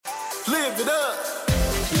live it up.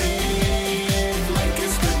 Live like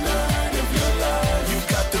it's the night of your life. You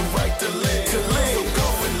got the right to live. So go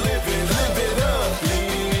and live it up.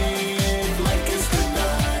 Live like it's the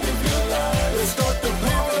night of your life. Let's start the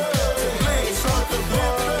party. Start the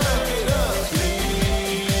party. Live it up.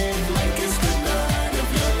 Live like it's the night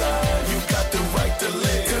of your life. You got the right to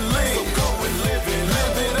live. So go and live it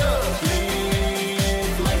up.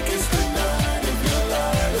 Live like it's the night of your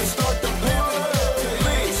life. Let's start the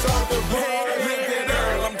party. Start the party. Live it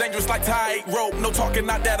up. I'm dangerous like tightrope. No talking,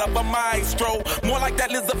 not that of a maestro. More like that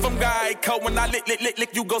lizard from Geico. When I lick,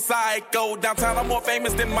 you go psycho. Downtown, I'm more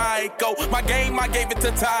famous than Michael. My game, I gave it to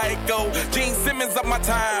Tycho. Gene Simmons up my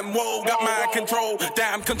time. Whoa, got mind control.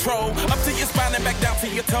 Damn control. Up to your spine and back down to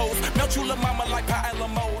your toes. Melt you, little mama, like pie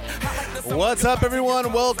mode. What's up,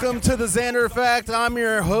 everyone? Welcome to the Xander Effect. I'm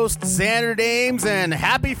your host, Xander Dames, and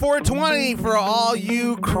happy 420 for all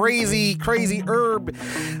you crazy herb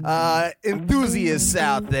enthusiasts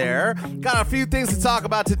out there. Got a few things to talk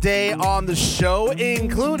about today on the show,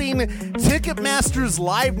 including Ticketmaster's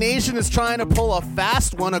Live Nation is trying to pull a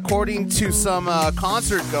fast one, according to some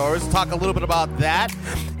concert goers. We'll talk a little bit about that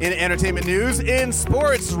in entertainment news. In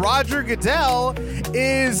sports, Roger Goodell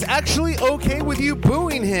is actually okay with you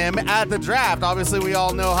booing him at the draft. Obviously, we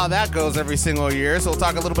all know how that goes every single year, so we'll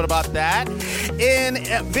talk a little bit about that. In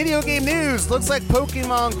video game news, looks like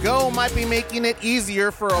Pokemon Go might be making it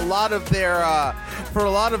easier for a lot of their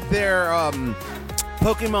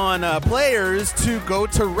Pokemon players to go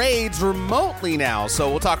to raids remotely now. So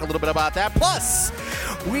we'll talk a little bit about that. Plus,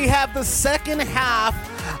 we have the second half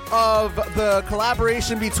of the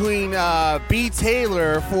collaboration between B.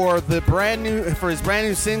 Taylor for his brand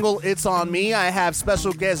new single "It's on Me." I have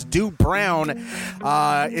special guest Duke Brown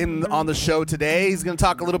on the show today. He's going to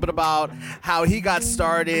talk a little bit about how he got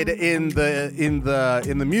started in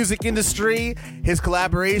the music industry, his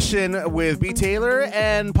collaboration with B. Taylor,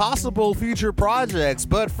 and possible future projects.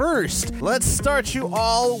 But first, let's start you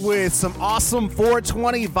all with some awesome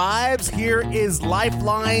 420 vibes. Here is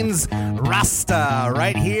Lifeline's Rasta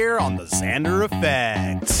right here on the Xander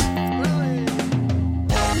Effect.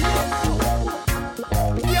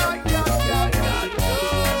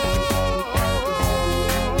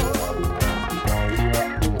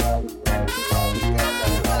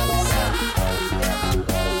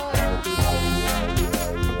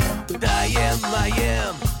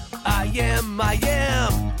 I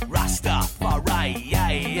am Rastafari,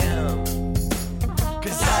 I am.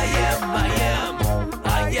 'Cz I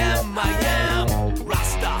am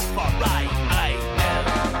Rastafari, I am.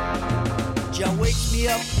 Jah wakes me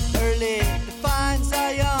up early to find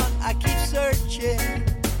Zion. I keep searching,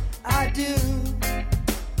 I do.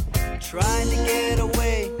 Trying to get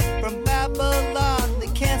away from Babylon, they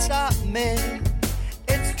can't stop me.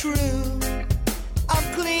 It's true. I'm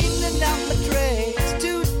cleaning out my trays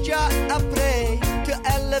to Jah I pray to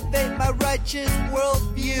elevate my righteous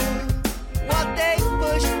worldview. While they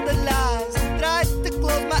push the lies, try to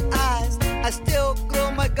close my eyes, I still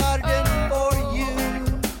grow my garden for you.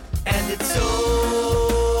 And it's so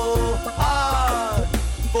hard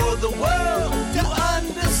for the world to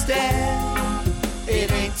understand.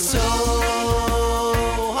 It ain't so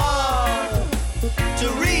hard to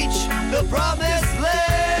reach the promised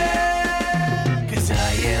land. 'Cause I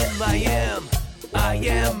am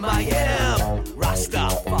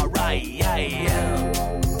Rastafari, I am.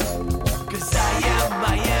 'Cause I am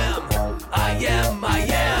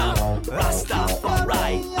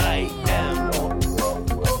Rastafari, I am.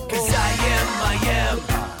 'Cause I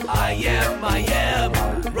am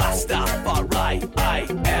Rastafari, I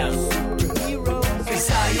am. 'Cause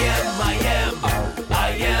I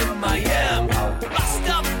am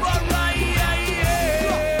Rastafari, I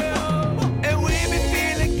am. And we be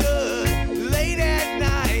feeling good late at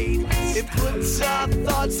night. It puts our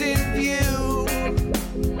thoughts in view.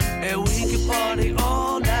 And we can party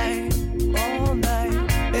all night.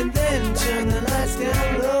 And then turn the lights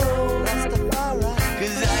down low.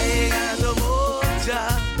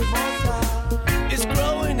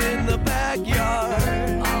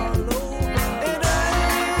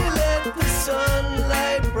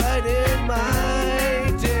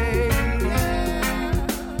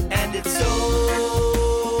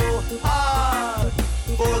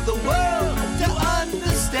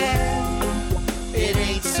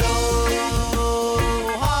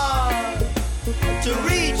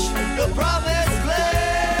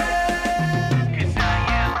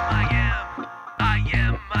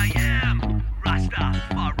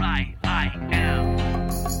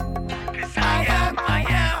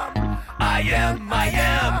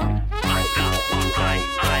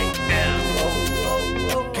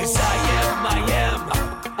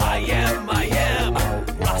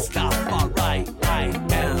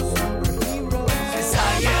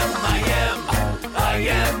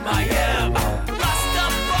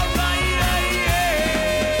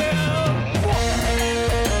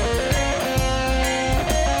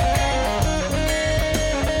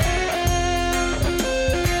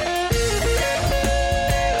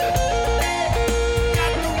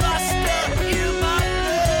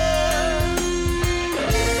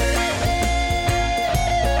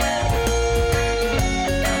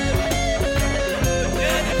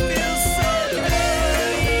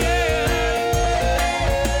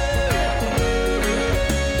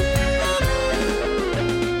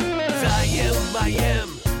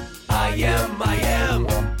 am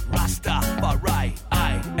Rastafari,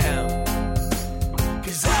 I am.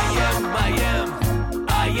 'Cause I am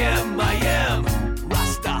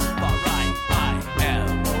Rastafari, I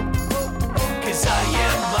am. 'Cause I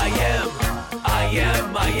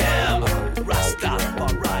am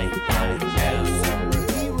Rastafari, I am.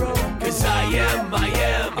 'Cause I am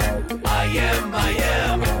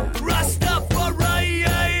Rastafari, I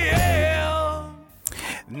am.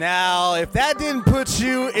 Now, if that didn't put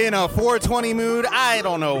you in a 420 mood, I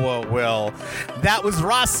don't know what will. That was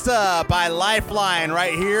Rasta by Lifeline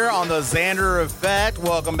right here on the Xander Effect.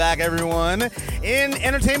 Welcome back, everyone. In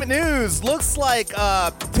entertainment news, looks like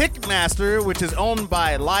Ticketmaster, which is owned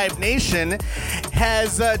by Live Nation,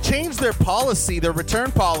 has changed their policy, their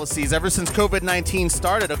return policies, ever since COVID-19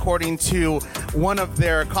 started, according to one of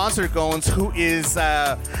their concert goers who is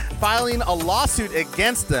filing a lawsuit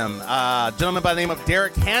against them. A gentleman by the name of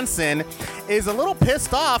Derek Hansen is a little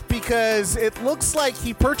pissed off because it looks like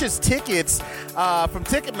he purchased tickets from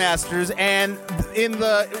Ticketmasters, and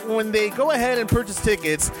when they go ahead and purchase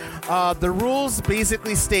tickets, the rules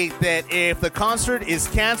basically state that if the concert is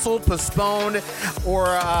canceled, postponed,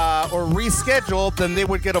 or rescheduled, then they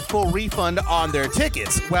would get a full refund on their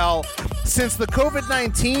tickets. Well, since the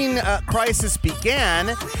COVID-19 crisis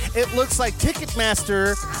began, it looks like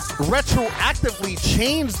Ticketmaster retroactively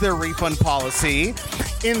changed their refund policy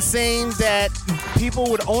in saying that people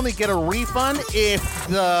would only get a refund if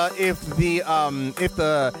the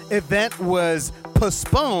event was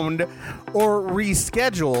postponed or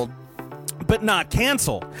rescheduled, but not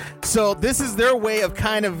canceled. So this is their way of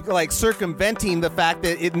kind of like circumventing the fact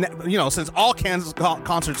that since all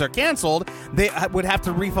concerts are canceled, they would have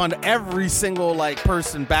to refund every single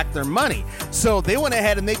person back their money. So they went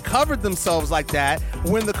ahead and they covered themselves like that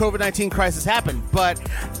when the COVID-19 crisis happened. But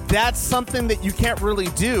that's something that you can't really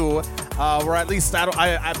do. Or at least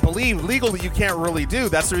I believe legally you can't really do.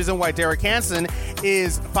 That's the reason why Derek Hansen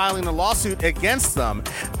is filing a lawsuit against them,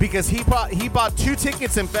 because he bought 2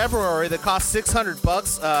 tickets in February that cost $600.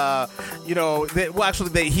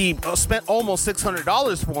 He spent almost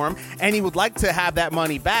 $600 for them, and he would like to have that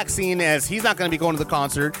money back, seeing as he's not going to be going to the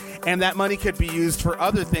concert, and that money could be used for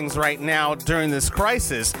other things right now during this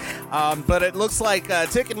crisis. But it looks like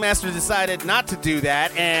Ticketmaster decided not to do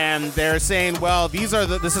that, and they're saying, well, this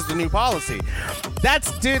is the new policy.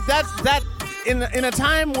 That's in a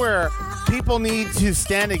time where people need to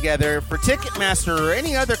stand together, for Ticketmaster or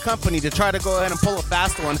any other company to try to go ahead and pull a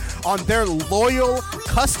fast one on their loyal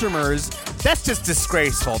customers. That's just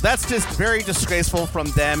disgraceful. That's just very disgraceful from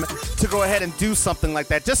them to go ahead and do something like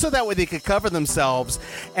that, just so that way they could cover themselves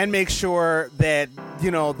and make sure that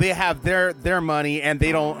they have their money and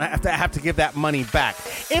they don't have to give that money back.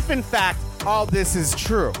 If in fact all this is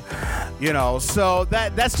true, so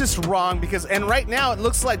that's just wrong, and right now it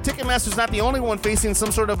looks like Ticketmaster's not the only one facing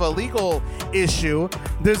some sort of a legal issue.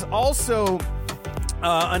 There's also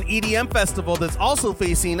an EDM festival that's also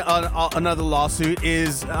facing another lawsuit,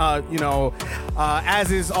 as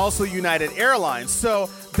is also United Airlines. So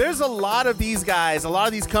there's a lot of these guys, a lot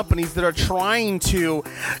of these companies that are trying to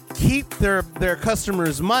keep their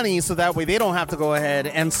customers' money so that way they don't have to go ahead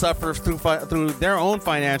and suffer through their own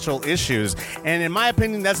financial issues. And in my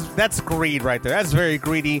opinion, that's greed right there. That's very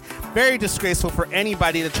greedy, very disgraceful for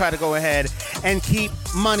anybody to try to go ahead and keep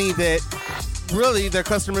money that really their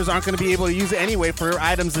customers aren't going to be able to use it anyway for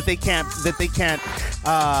items that they can't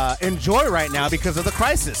enjoy right now because of the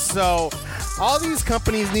crisis. So all these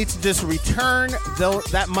companies need to just return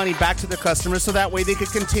that money back to their customers, so that way they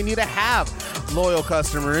could continue to have loyal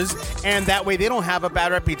customers, and that way they don't have a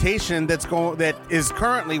bad reputation that is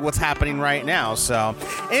currently what's happening right now. So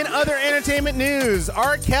in other entertainment news,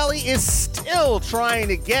 R. Kelly is still trying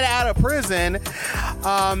to get out of prison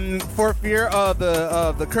for fear of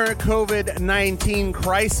the current COVID-19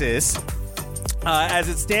 crisis. As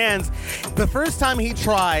it stands, the first time he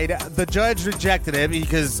tried, the judge rejected it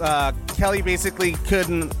because Kelly basically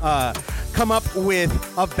couldn't come up with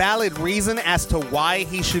a valid reason as to why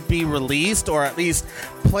he should be released, or at least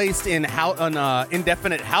placed in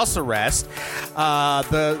indefinite house arrest.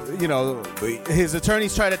 His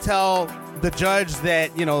attorneys try to tell the judge that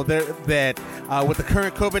with the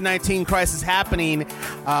current COVID-19 crisis happening,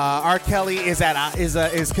 R. Kelly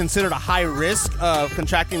is considered a high risk of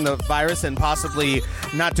contracting the virus and possibly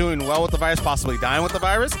not doing well with the virus, possibly dying with the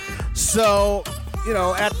virus. So,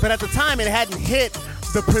 but at the time it hadn't hit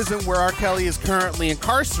the prison where R. Kelly is currently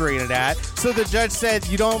incarcerated at. So the judge said,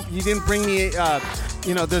 you didn't bring me,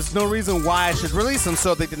 there's no reason why I should release him.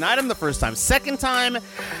 So they denied him the first time. Second time,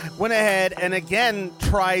 went ahead and again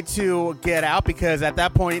tried to get out because at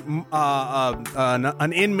that point,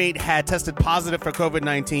 an inmate had tested positive for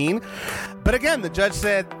COVID-19. But again, the judge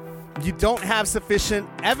said, you don't have sufficient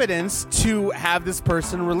evidence to have this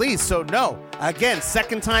person released. So no, again,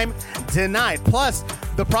 second time denied. Plus,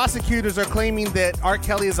 the prosecutors are claiming that R.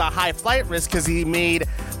 Kelly is a high flight risk because he made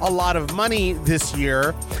a lot of money this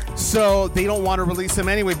year. So they don't want to release him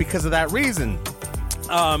anyway because of that reason.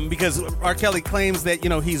 Because R. Kelly claims that,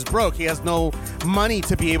 he's broke. He has no money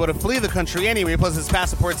to be able to flee the country anyway. Plus, his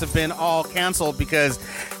passports have been all canceled because,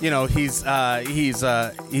 he's a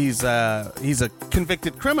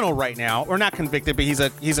convicted criminal right now, or not convicted, but he's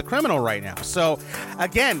a criminal right now. So,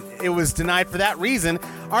 again, it was denied for that reason.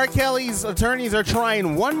 R. Kelly's attorneys are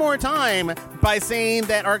trying one more time by saying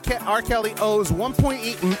that R. Kelly owes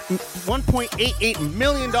 $1.88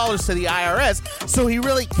 million to the IRS, so he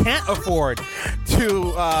really can't afford to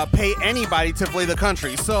pay anybody to flee the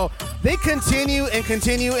country. So they continue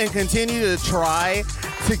to try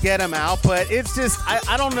to get him out, but it's just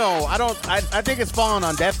I don't know. I think it's falling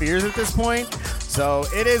on deaf ears at this point. So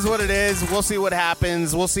it is what it is. We'll see what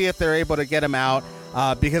happens. We'll see if they're able to get him out.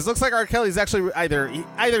 Because it looks like R. Kelly's actually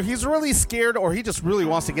either he's really scared or he just really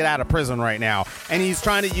wants to get out of prison right now. And he's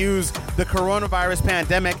trying to use the coronavirus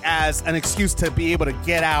pandemic as an excuse to be able to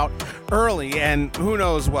get out early and who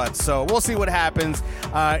knows what. So we'll see what happens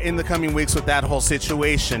in the coming weeks with that whole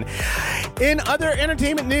situation. In other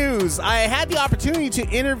entertainment news, I had the opportunity to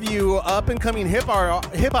interview up-and-coming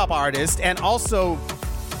hip-hop artist and also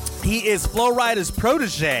he is Flo Rida's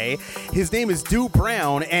protege. His name is Du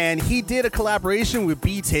Brown, and he did a collaboration with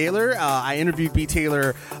B. Taylor. I interviewed B.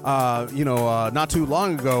 Taylor, not too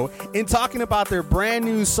long ago, in talking about their brand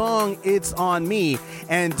new song, It's On Me.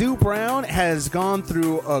 And Du Brown has gone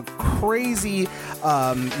through a crazy,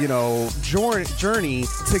 journey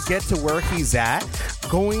to get to where he's at.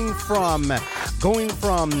 Going from a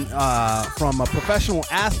professional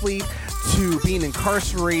athlete to being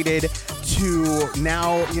incarcerated to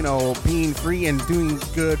now, being free and doing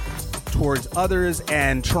good towards others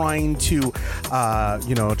and trying to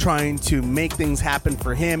make things happen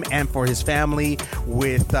for him and for his family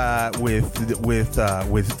with Flo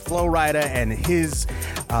Rida and his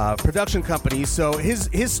production company. So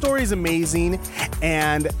his story is amazing,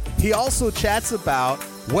 and he also chats about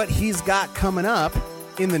what he's got coming up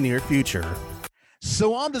in the near future.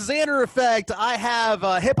 So on the Xander Effect, I have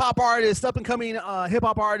hip-hop artist, up-and-coming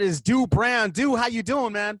hip-hop artist, Du Brown. Du, how you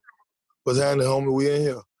doing, man? What's happening, homie? We in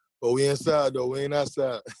here. But we inside, though. We ain't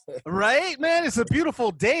outside. Right, man? It's a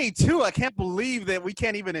beautiful day, too. I can't believe that we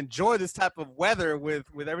can't even enjoy this type of weather with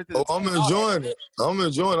everything. Oh, I'm enjoying it. I'm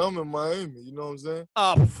in Miami. You know what I'm saying?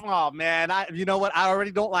 Oh man. You know what? I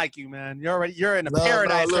already don't like you, man. You're in a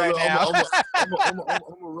paradise right now. I'm going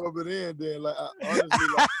to rub it in then. Like, honestly,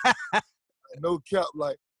 no cap,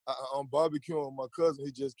 I'm barbecuing with my cousin.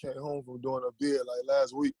 He just came home from doing a bid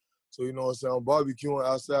last week. So, you know what I'm saying? I'm barbecuing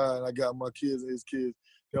outside, and I got my kids and his kids.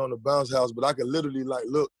 They're on the bounce house, but I could literally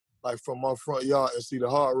look from my front yard and see the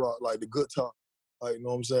Hard Rock, the good talk. You know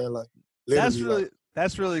what I'm saying?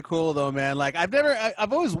 That's really cool though, man.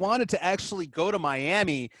 I've always wanted to actually go to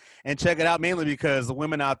Miami and check it out, mainly because the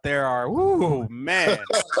women out there are, whoo, man.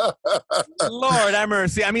 Lord have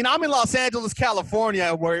mercy. I mean, I'm in Los Angeles,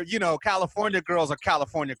 California, where, California girls are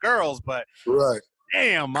California girls, but right.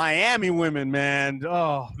 Damn, Miami women, man.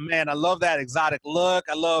 Oh, man, I love that exotic look.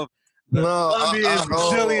 I love the Colombians,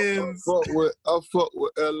 Brazilians. I fuck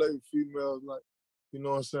with LA females, you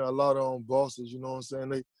know what I'm saying? A lot of them bosses, you know what I'm saying?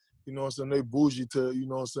 They, you know what I'm saying, they bougie to, you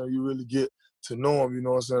know what I'm saying, you really get to know them, you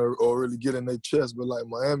know what I'm saying, or really get in their chest. But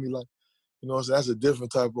Miami, you know what I'm saying, that's a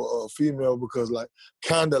different type of female because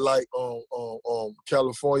kind of like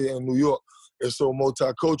California and New York, it's so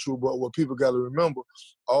multicultural. But what people got to remember,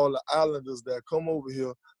 all the islanders that come over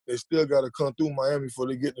here, they still got to come through Miami before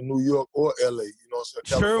they get to New York or LA, you know what I'm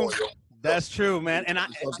saying? True. California. That's true, man. And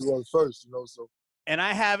first, you know, so. And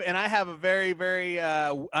I have a very, very,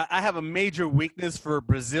 I have a major weakness for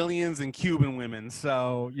Brazilians and Cuban women.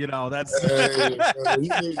 So, that's. Hey, you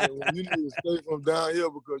need to stay from down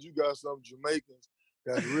here because you got some Jamaicans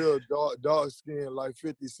that's real dark skin, like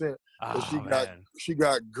 50 Cent. But she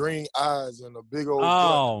got green eyes and a big old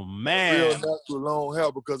butt. Man. Real natural long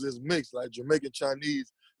hair because it's mixed, like Jamaican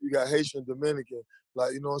Chinese. You got Haitian Dominican.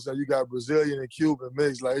 You know what I'm saying? You got Brazilian and Cuban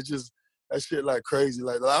mixed. It's just. That shit crazy.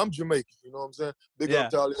 I'm Jamaican, you know what I'm saying? Big up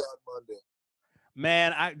to Monday.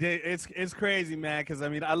 Man, it's crazy, man. Because I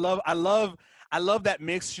mean, I love I love that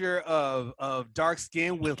mixture of dark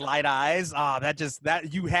skin with light eyes. Ah,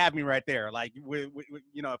 that you have me right there. Like,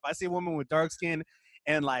 you know, if I see a woman with dark skin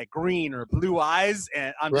and like green or blue eyes,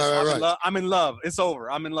 and I'm in Right, love. I'm in love. It's over.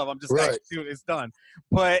 I'm in love. I'm just like, right. dude, it's done.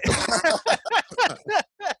 But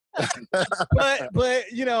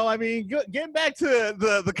but you know, I mean, getting back to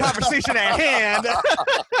the conversation at hand.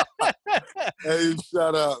 Hey,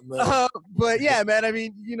 shout out, man. But yeah, man, I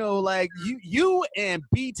mean, you know, like you and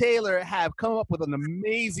B Taylor have come up with an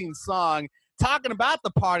amazing song talking about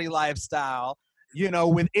the party lifestyle, you know,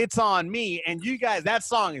 with It's On Me. And you guys, that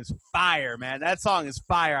song is fire, man. That song is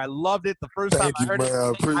fire. I loved it the first time Thank I you, heard man. it. I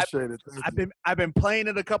appreciate it. Thank you. I've been playing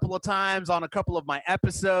it a couple of times on a couple of my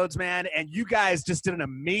episodes, man, and you guys just did an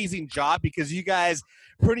amazing job because you guys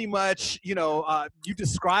pretty much, you know, you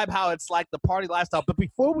describe how it's like the party lifestyle. But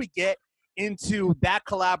before we get into that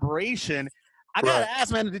collaboration, I gotta Right.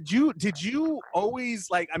 ask, man, did you always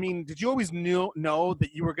like? I mean, did you always know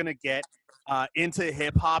that you were gonna get into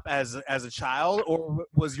hip hop as a child, or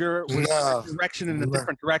was your Nah, direction in a nah,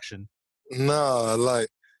 different direction? nah. Like,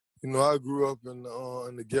 you know, I grew up in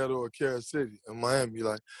the ghetto of Carol City in Miami.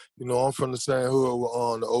 Like, you know, I'm from the same hood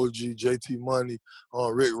with the OG, JT Money,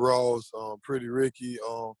 Rick Ross, Pretty Ricky,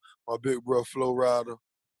 my big bro Flo Rida.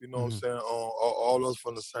 You know what I'm Mhm. saying? All us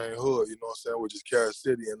from the same hood. You know what I'm saying? Which is Carol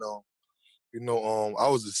City, and you know, I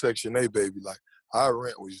was a Section 8 baby. Like, our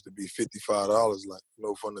rent used to be $55, like, you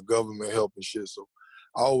know, from the government help and shit. So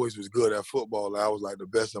I always was good at football. Like, I was like the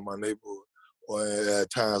best in my neighborhood, or at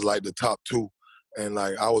times like the top two. And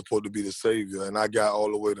like I was supposed to be the savior. And I got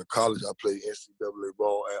all the way to college. I played NCAA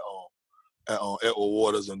ball at Edward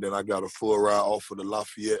Waters, and then I got a full ride off of the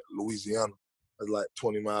Lafayette, Louisiana. It's like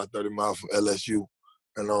 20 miles, 30 miles from LSU.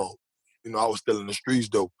 And you know, I was still in the streets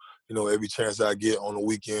though. You know, every chance I get on the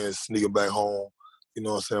weekends, sneaking back home, you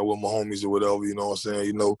know what I'm saying, with my homies or whatever, you know what I'm saying,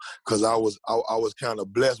 you know, because I was kind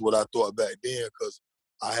of blessed what I thought back then, because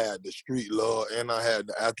I had the street love and I had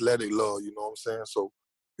the athletic love, you know what I'm saying? So,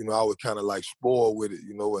 you know, I was kind of like spoiled with it,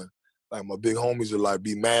 you know, and like my big homies would like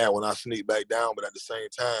be mad when I sneak back down, but at the same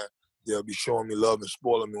time, they'll be showing me love and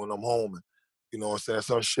spoiling me when I'm home. And, you know what I'm saying,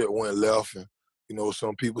 some shit went left, and, you know,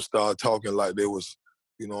 some people started talking like they was,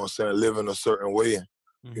 you know what I'm saying, living a certain way. And,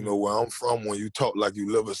 you know, where I'm from, when you talk like you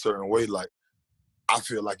live a certain way, like, I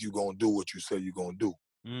feel like you gonna do what you say you gonna do.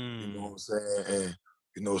 You know what I'm saying? And,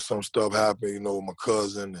 you know, some stuff happened, you know, with my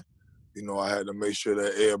cousin. And, you know, I had to make sure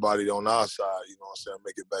that everybody on our side, you know what I'm saying,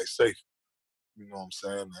 make it back safe. You know what I'm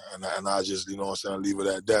saying? And I just, you know what I'm saying, leave it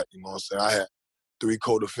at that. You know what I'm saying? I had 3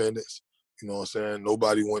 co-defendants. You know what I'm saying?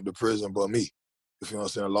 Nobody went to prison but me. You know what I'm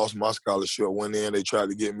saying? I lost my scholarship, went in, they tried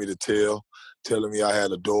to get me to telling me I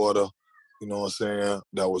had a daughter, you know what I'm saying,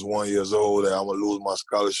 that was 1 year old, that I'm gonna lose my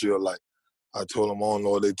scholarship. Like, I told them I don't know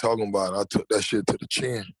what they talking about. I took that shit to the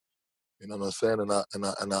chin. You know what I'm saying?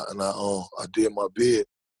 I did my bid.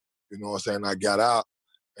 You know what I'm saying? I got out,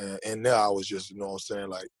 and in there I was just, you know what I'm saying,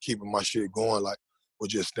 like keeping my shit going, like was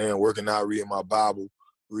just staying, working out, reading my Bible,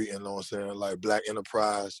 reading, you know what I'm saying, like Black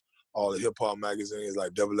Enterprise, all the hip hop magazines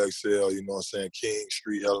like Double XL, you know what I'm saying, King,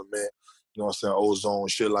 Street Element, you know what I'm saying, Ozone,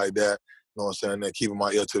 shit like that. You know what I'm saying? Then keeping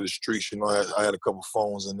my ear to the streets. You know, I had a couple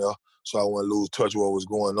phones in there, so I wouldn't lose touch of what was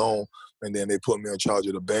going on. And then they put me in charge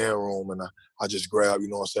of the band room, and I just grabbed, you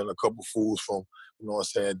know what I'm saying, a couple fools from, you know what I'm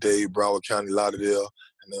saying, Dade, Broward County, Lauderdale,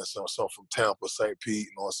 and then some from Tampa, St. Pete,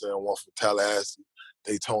 you know what I'm saying, one from Tallahassee,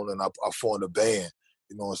 Daytona, and I formed a band,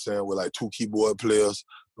 you know what I'm saying, with like 2 keyboard players,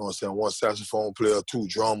 you know what I'm saying, 1 saxophone player, 2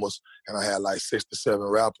 drummers, and I had like 6 to 7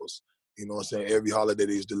 rappers. You know what I'm saying? Every holiday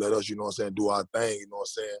they used to let us, you know what I'm saying, do our thing, you know what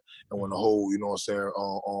I'm saying? And when the whole, you know what I'm saying,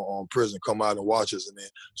 on prison come out and watch us, and then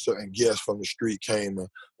certain guests from the street came, and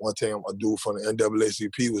one time a dude from the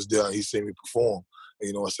NAACP was there, and he seen me perform. And,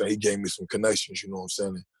 you know what I'm saying? He gave me some connections, you know what I'm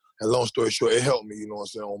saying? And long story short, it helped me, you know what I'm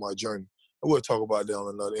saying, on my journey. I will talk about that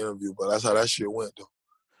on another interview, but that's how that shit went, though.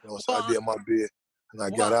 You know what I'm saying? I did my bid, and I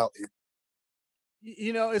got out.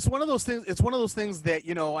 You know, it's one of those things. It's one of those things that,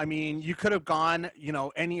 you know, I mean, you could have gone, you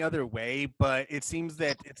know, any other way, but it seems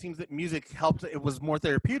that music helped. It was more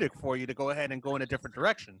therapeutic for you to go ahead and go in a different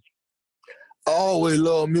direction. I always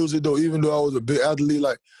loved music, though, even though I was a big athlete.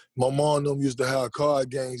 Like, my mom and them used to have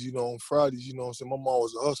card games, you know, on Fridays, you know what I'm saying? My mom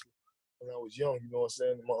was a hustler when I was young, you know what I'm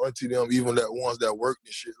saying? My auntie them, even that ones that worked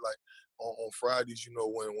and shit, like, on Fridays, you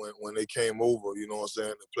know, when they came over, you know what I'm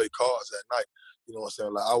saying, to play cards at night, you know what I'm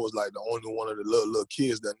saying? Like, I was, like, the only one of the little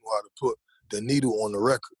kids that knew how to put the needle on the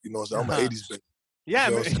record, you know what I'm saying? I'm an 80s baby. Yeah,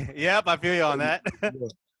 You know what I'm saying? yep, I feel you on that.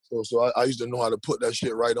 So I used to know how to put that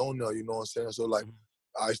shit right on there, you know what I'm saying? So, like,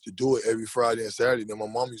 I used to do it every Friday and Saturday. Then my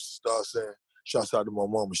mom used to start saying, shouts out to my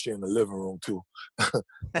mom, she in the living room too.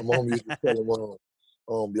 My mom used to tell him,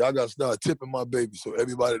 y'all got to start tipping my baby. So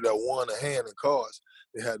everybody that won a hand in cards,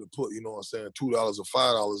 they had to put, you know what I'm saying, $2 or $5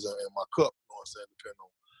 in my cup, you know what I'm saying, depending on,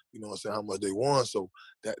 you know what I'm saying, how much they won. So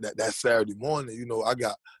that Saturday morning, you know, I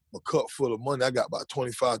got my cup full of money. I got about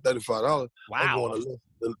 $25, $35. Wow. I'm going to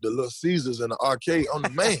the Little Caesars in the arcade. I'm the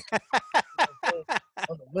man.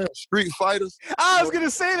 I'm the man. Street Fighters. I was going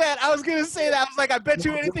to say that. I was like, I bet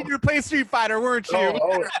you anything you were playing Street Fighter, weren't you?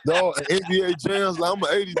 No, NBA Jams. Like, I'm an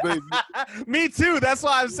 80s baby. Me too. That's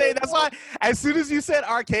why I'm saying. That's why as soon as you said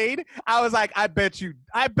arcade, I was like, I bet you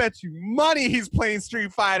money he's playing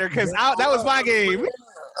Street Fighter because that was my game.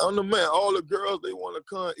 I'm the man. All the girls, they want to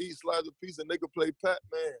come eat slice of pizza and they can play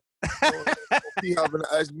Pac-Man. You know, he having to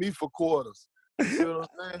ask me for quarters. You know what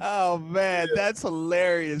I'm saying? Oh man, that's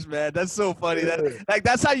hilarious, man. That's so funny.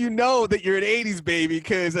 That's how you know that you're an 80s baby,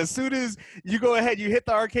 because as soon as you go ahead, you hit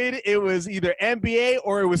the arcade, it was either NBA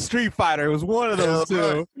or it was Street Fighter. It was one of those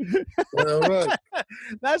two. Right.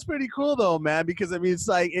 That's pretty cool though, man, because I mean it's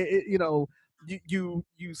like you know, you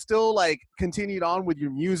still like continued on with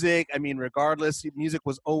your music. I mean, regardless, music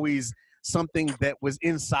was always something that was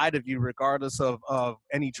inside of you, regardless of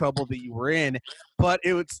any trouble that you were in. But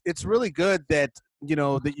it's really good that you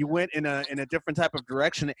know that you went in a different type of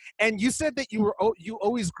direction. And you said that you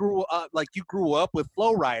always grew up, like you grew up with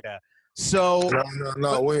Flo Rida. So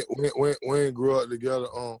no, we ain't grew up together.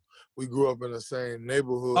 We grew up in the same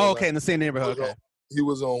neighborhood. Oh, okay, in the same neighborhood. Okay. He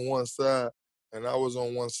was on one side and I was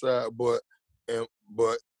on one side, but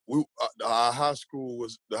we our high school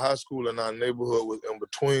and our neighborhood was in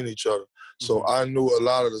between each other. So I knew a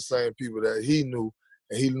lot of the same people that he knew,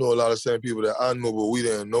 and he knew a lot of the same people that I knew, but we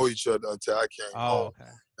didn't know each other until I came home. Okay.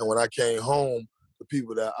 And when I came home, the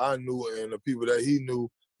people that I knew and the people that he knew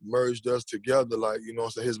merged us together. Like, you know what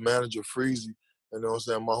I'm saying, his manager Freezy, you know what I'm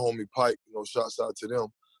saying, my homie Pike, you know, shouts out to them.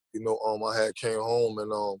 You know, I had came home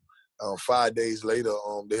and 5 days later,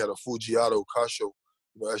 they had a Fujiato car show.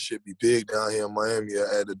 You know, that shit be big down here in Miami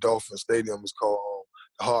at the Dolphin Stadium. It's called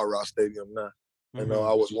the Hard Rock Stadium now. And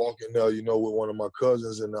I was walking there, you know, with one of my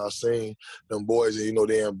cousins, and I seen them boys, and, you know,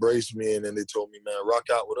 they embraced me, and then they told me, man, rock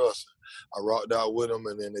out with us. I rocked out with them,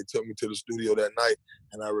 and then they took me to the studio that night,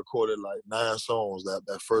 and I recorded like 9 songs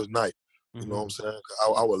that first night. You know what I'm saying?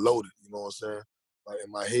 I was loaded, you know what I'm saying? Like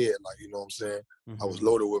in my head, like, you know what I'm saying? I was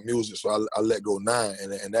loaded with music, so I let go 9,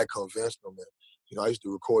 and that convinced them. And, you know, I used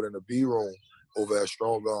to record in the B room over at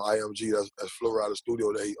Strong on IMG, that's Flo Rida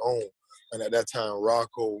studio that he owned. And at that time,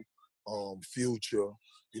 Rocco, Future,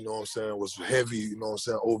 you know what I'm saying, was heavy, you know what I'm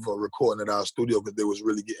saying, over recording at our studio because they was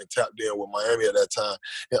really getting tapped in with Miami at that time,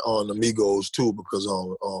 and on the Migos too, because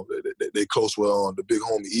they close with the big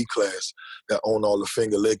homie E-Class that owned all the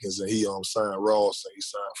Finger Lickings, and he signed Ross and he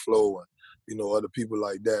signed Flo and, you know, other people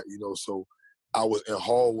like that, you know. So I was in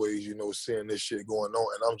hallways, you know, seeing this shit going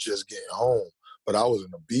on, and I'm just getting home. But I was in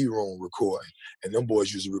the B room recording, and them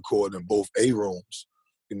boys used to record in both A rooms.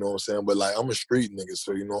 You know what I'm saying? But, like, I'm a street nigga,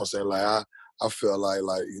 so, you know what I'm saying? Like, I feel like,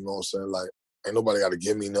 you know what I'm saying? Like, ain't nobody got to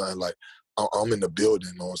give me nothing. Like, I'm in the building,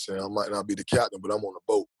 you know what I'm saying? I might not be the captain, but I'm on the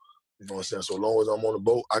boat. You know what I'm saying? So long as I'm on the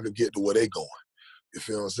boat, I could get to where they going. You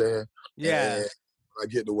feel what I'm saying? Yeah. And when I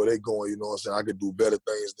get to where they going, you know what I'm saying, I could do better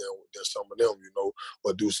things than some of them, you know,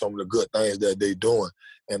 or do some of the good things that they doing.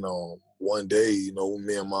 And one day, you know,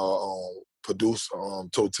 me and my producer,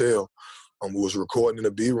 Totel, was recording in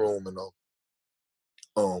the B room, and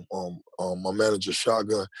my manager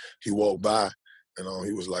Shotgun, he walked by, and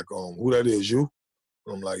he was like, who that is, you?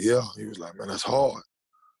 And I'm like, yeah. He was like, man, that's hard.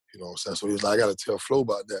 You know what I'm saying? So he was like, I got to tell Flo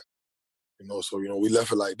about that. You know, so, you know, we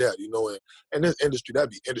left it like that, you know, and this industry, that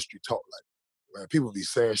be industry talk. Like, man, people be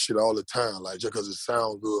saying shit all the time, like, just because it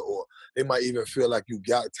sounds good, or they might even feel like you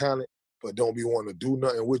got talent, but don't be wanting to do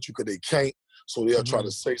nothing with you because they can't. So they'll try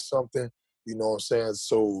to say something, you know what I'm saying?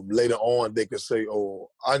 So later on, they could say, oh,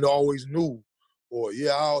 I always knew, or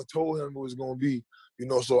yeah, I told him it was going to be, you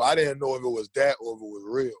know, so I didn't know if it was that or if it was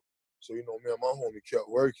real. So, you know, me and my homie kept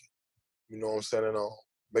working, you know what I'm saying? And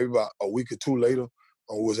maybe about a week or two later,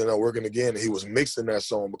 we was in there working again, and he was mixing that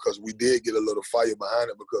song because we did get a little fire behind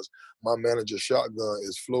it because my manager, Shotgun,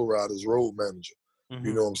 is Flo Rida's road manager.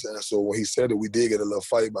 You know what I'm saying? So when he said it, we did get a little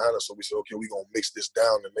fire behind it. So we said, okay, we're going to mix this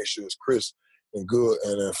down and make sure it's crisp and good.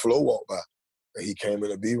 And then Flo walked by, and he came in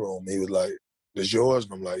the B room. He was like, this yours?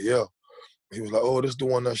 And I'm like, yeah. And he was like, oh, this the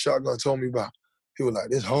one that Shotgun told me about. He was like,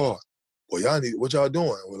 this hard. Well, y'all need, what y'all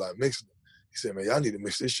doing? We're like, mixing it. He said, man, y'all need to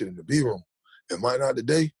mix this shit in the B room. It might not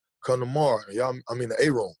today. Come tomorrow. And y'all, I mean the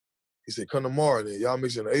A room. He said, come tomorrow, and then y'all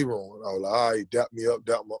mix in the A room. And I was like, all right, he dapped me up,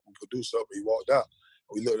 dapped my producer up, and he walked out.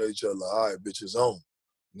 And we looked at each other like, all right, bitch, it's on.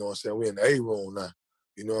 You know what I'm saying? We in the A room now.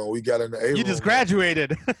 You know, we got in the A room. You just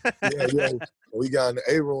graduated. Yeah. We got in the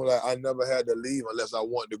A room. Like, I never had to leave unless I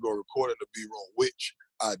wanted to go record in the B room, which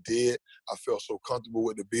I did. I felt so comfortable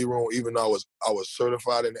with the B room, even though I was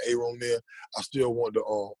certified in the A room there. I still wanted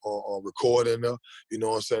to record in there, you know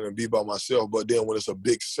what I'm saying, and be by myself. But then when it's a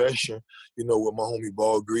big session, you know, with my homie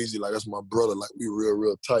Ball Greasy, like that's my brother, like we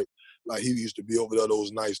real tight. Like he used to be over there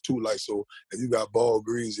those nights too. Like so, if you got Ball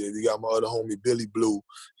Greasy, if you got my other homie Billy Blue,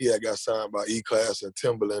 he had got signed by E-Class and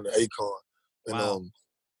Timberland and Akon, and Wow.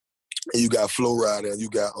 And you got Flow Rider, and you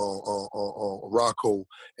got Rocco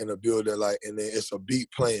in the building, like, and then it's a beat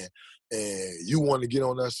playing, and you want to get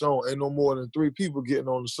on that song. Ain't no more than 3 people getting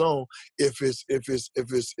on the song. If it's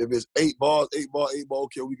 8 bars,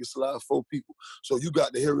 okay, we can slide 4 people. So you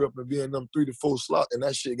got to hurry up and be in them 3 to 4 slots, and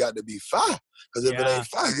that shit got to be 5. Because if it ain't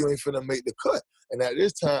 5, you ain't finna make the cut. And at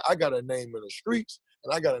this time, I got a name in the streets,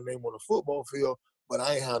 and I got a name on the football field, but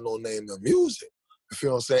I ain't have no name in music. You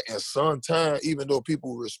feel what I'm saying? And sometimes, even though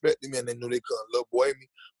people respected me and they knew they couldn't little boy me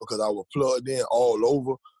because I was plugged in all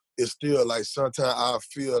over, it's still like sometimes I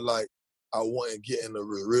feel like I wasn't getting the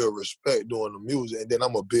real respect doing the music. And then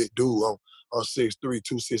I'm a big dude. I'm 6'3",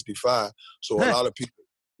 265. So a lot of people,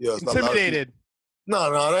 Intimidated.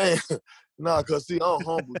 No, they ain't. Nah, because see, I'm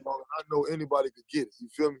humble, dog. I know anybody could get it. You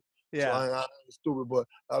feel me? Yeah. So I ain't stupid, but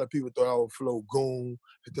a lot of people thought I would flow goon.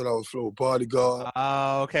 They thought I would flow bodyguard.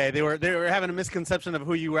 Oh, okay. They were having a misconception of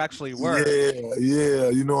who you actually were. Yeah.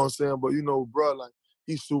 You know what I'm saying? But you know, bro, like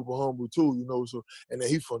he's super humble too. You know, so and then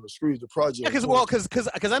he from the streets, the project. Yeah,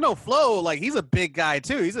 because I know Flo, like he's a big guy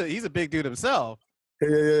too. He's a big dude himself.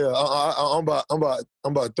 Yeah. I'm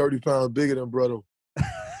about 30 pounds bigger than brother.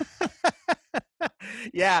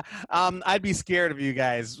 Yeah, I'd be scared of you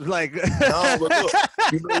guys. Like, no, but look,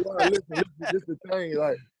 you know what? Listen, this is the thing.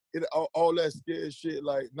 Like, all that scared shit.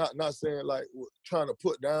 Like, not saying like trying to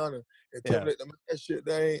put down and intimidate them. That shit,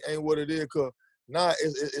 that ain't what it is. Cause now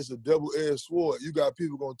it's a double-edged sword. You got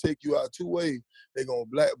people gonna take you out 2 ways. They gonna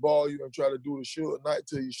blackball you and try to do the Suge Knight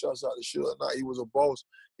till you shuts out the Suge Knight. He was a boss,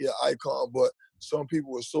 he an icon, but some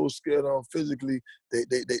people were so scared of him physically,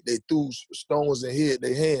 they threw stones and hit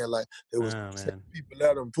their hand. Like they was sending people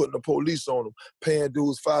at them, putting the police on them, paying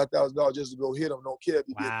dudes $5,000 just to go hit them. Don't care if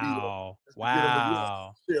you get beat up.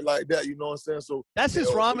 Wow. Shit like that, you know what I'm saying? So that's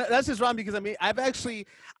just wrong. That's just wrong because I mean I've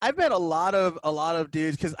met a lot of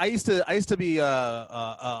dudes because I used to be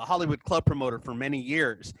a Hollywood club promoter for many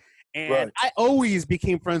years. And I always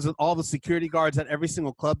became friends with all the security guards at every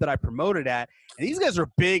single club that I promoted at. And these guys are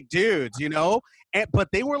big dudes, you know? But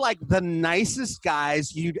they were like the nicest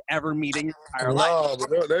guys you'd ever meet in your entire life.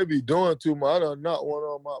 But they be doing too much. I done knocked one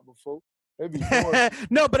of them out before. They be doing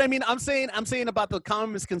No, but I mean, I'm saying about the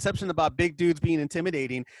common misconception about big dudes being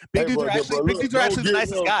intimidating. Big dudes are actually the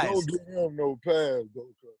nicest guys. Don't give him no pass, though.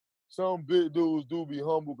 Some big dudes do be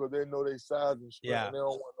humble because they know they size and strength and they don't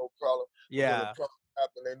want no problem. Yeah.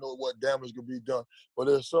 Happen, they know what damage could be done. But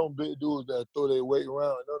there's some big dudes that throw their weight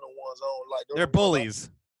around. They're the ones I don't like. They're bullies.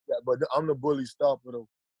 But I'm the bully stopper though.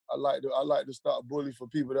 I like to stop bully for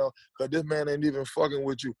people though, cause this man ain't even fucking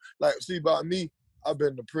with you. Like, see about me, I've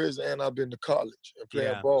been to prison and I've been to college and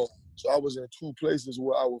playing ball. So I was in 2 places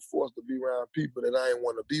where I was forced to be around people that I didn't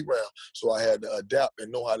want to be around. So I had to adapt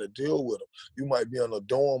and know how to deal with them. You might be on a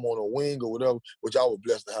dorm, on a wing or whatever, which I was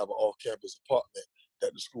blessed to have an off-campus apartment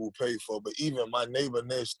that the school paid for. But even my neighbor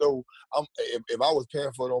next door, if I was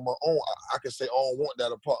paying for it on my own, I could say I don't want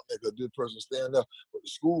that apartment because this person staying there, but the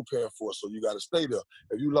school paying for it, so you got to stay there.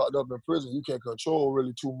 If you locked up in prison, you can't control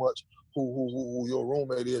really too much who your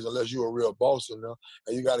roommate is unless you're a real boss in there,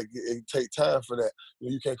 and you got to take time for that.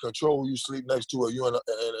 You can't control who you sleep next to, or you in a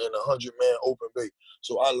 100-man open bay.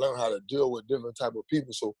 So I learned how to deal with different type of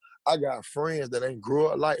people. So I got friends that ain't grew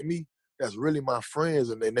up like me, that's really my friends,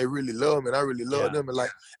 and they really love me, and I really love them.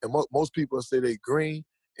 And most people say they green,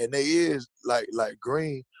 and they is like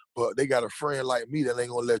green, but they got a friend like me that ain't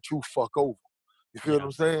gonna let you fuck over. You feel what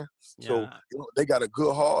I'm saying? Yeah. So they got a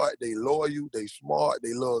good heart, they loyal, they smart,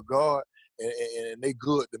 they love God, and they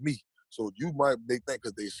good to me. So they think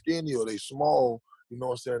because they skinny or they small, you know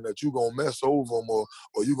what I'm saying, that you gonna mess over them or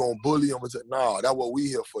you gonna bully them and say, nah, that's what we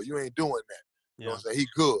here for. You ain't doing that. You know what I'm saying? He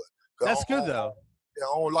good. That's good though. Yeah,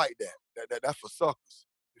 I don't like that. That's for suckers.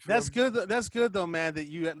 That's good. That's good though, man. That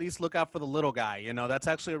you at least look out for the little guy. You know, that's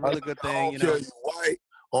actually a really good thing. I don't care if you white.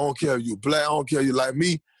 I don't care if you black. I don't care if you like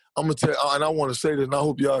me. I'm gonna tell, and I want to say this, and I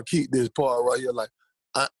hope y'all keep this part right here. Like,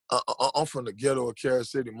 I'm from the ghetto of Carol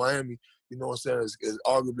City, Miami. You know what I'm saying? It's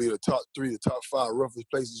arguably the top 3, the top 5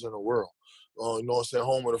 roughest places in the world. you know what I'm saying,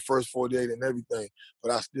 home of the first 48 and everything,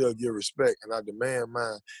 but I still give respect and I demand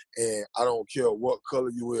mine. And I don't care what color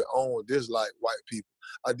you is. I don't dislike white people.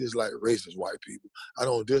 I dislike racist white people. I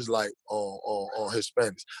don't dislike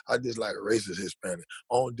Hispanics. I dislike racist Hispanics.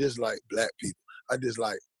 I don't dislike black people. I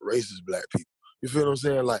dislike racist black people. You feel what I'm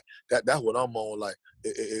saying? Like that's what I'm on. Like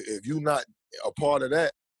if you not a part of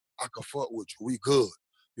that, I can fuck with you. We good.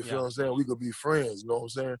 You feel what I'm saying? We could be friends. You know what I'm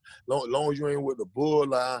saying? Long as you ain't with the bull,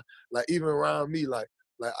 like even around me, like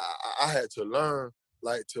I had to learn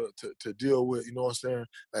like to deal with, you know what I'm saying,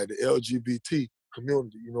 like the LGBT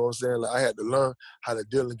community. You know what I'm saying? Like I had to learn how to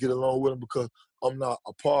deal and get along with them because I'm not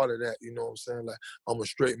a part of that. You know what I'm saying? Like I'm a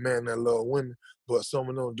straight man that love women, but some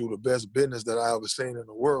of them do the best business that I ever seen in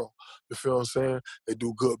the world. You feel what I'm saying? They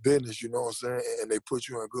do good business, you know what I'm saying? And they put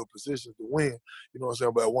you in good positions to win. You know what I'm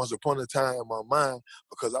saying? But once upon a time in my mind,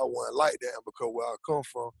 because I wasn't like that and because where I come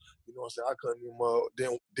from, you know what I'm saying, I couldn't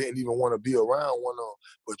even, didn't even want to be around one of them.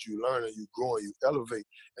 But you learn and you grow and you elevate.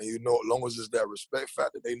 And you know, as long as it's that respect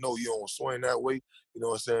factor, they know you don't swing that way. You know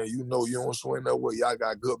what I'm saying? You know you don't swing that way. Y'all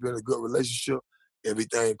got good business, good relationship.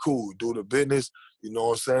 Everything cool. Do the business. You know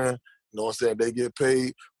what I'm saying? You know what I'm saying? They get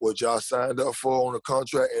paid what y'all signed up for on the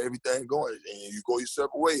contract and everything going. And you go your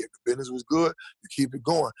separate way. If the business was good, you keep it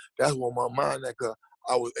going. That's what my mind that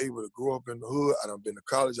I was able to grow up in the hood. I done been to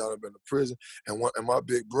college. I done been to prison. And my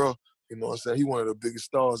big bro, you know what I'm saying? He one of the biggest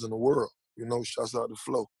stars in the world. You know, shouts out to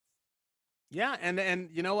Flo. Yeah, and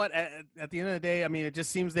you know what? At the end of the day, I mean, it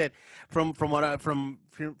just seems that from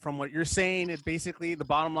what you're saying, it basically the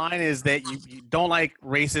bottom line is that you don't like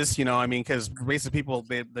racists. You know, I mean, because racist people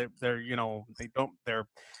they're you know they don't they're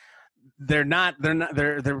not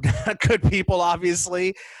good people,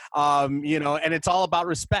 obviously. You know, and it's all about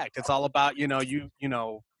respect. It's all about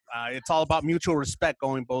it's all about mutual respect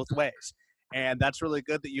going both ways, and that's really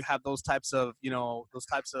good that you have those types of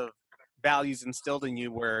values instilled in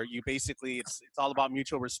you where you basically it's all about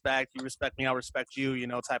mutual respect. You respect me, I'll respect you,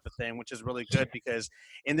 type of thing, which is really good because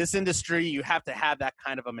in this industry you have to have that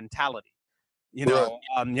kind of a mentality. Right.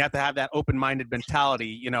 You have to have that open-minded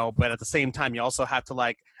mentality, but at the same time you also have to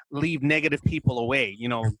like leave negative people away,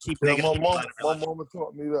 keep Yeah, negative people out of your my life. mama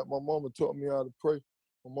taught me that. My mama taught me how to pray.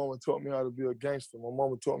 My mama taught me how to be a gangster. My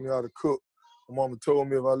mama taught me how to cook. My mama told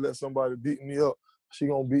me if I let somebody beat me up, she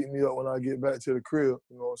gonna beat me up when I get back to the crib.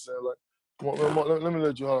 You know what I'm saying? Like, let me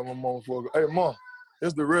let you holler at my mama for a Hey, Mom,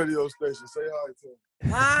 it's the radio station. Say hi to me.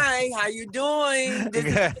 Hi, how you doing? This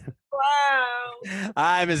is Good. Brown.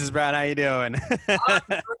 Hi, Mrs. Brown. How you doing?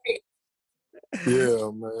 Great. Yeah,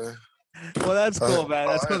 man. Well, that's cool, man.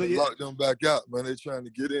 That's I cool had that to you. lock them back out, man. They trying to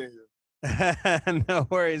get in here. No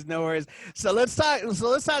worries, no worries. So let's talk a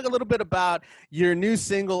little bit about your new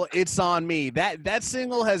single, "It's on Me." That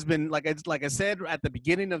single has been like I said at the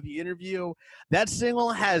beginning of the interview. That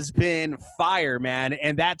single has been fire, man,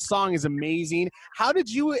 and that song is amazing. How did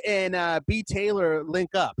you and B Taylor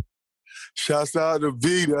link up? Shouts out to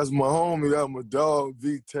B. That's my homie. That's my dog,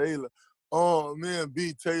 B Taylor. Me and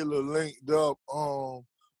B Taylor linked up.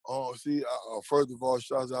 First of all,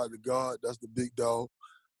 shouts out to God. That's the big dog.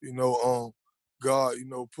 God,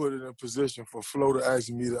 put it in position for Flo to ask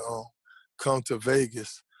me to come to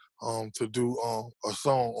Vegas to do a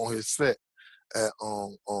song on his set at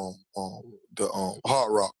the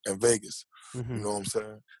Hard Rock in Vegas. Mm-hmm. You know what I'm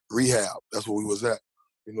saying? Rehab. That's where we was at.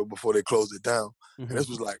 Before they closed it down. Mm-hmm. And this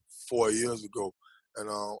was like 4 years ago. And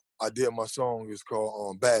I did my song. It's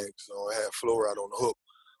called Bags. It had Flo Rida on the hook.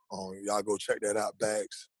 Y'all go check that out.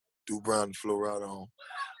 Bags. Do Brown and Flo Rida on.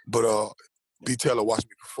 But B Taylor watched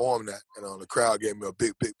me perform that, and the crowd gave me a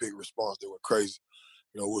big response. They were crazy.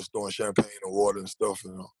 We was throwing champagne and water and stuff.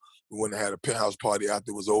 We went and had a penthouse party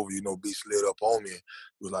after it was over. B slid up on me. And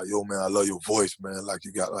he was like, "Yo, man, I love your voice, man. Like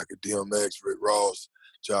you got like a DMX, Rick Ross,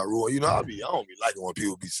 Ja Rule." I don't be liking when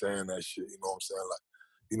people be saying that shit. You know what I'm saying? Like,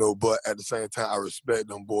 but at the same time, I respect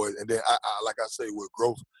them boys. And then I like I say, with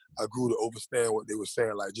growth, I grew to understand what they were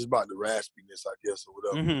saying, like just about the raspiness, I guess, or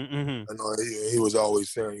whatever. Mm-hmm, mm-hmm. And he was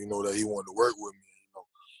always saying, that he wanted to work with me.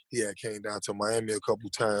 He had came down to Miami a couple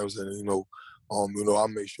times, and I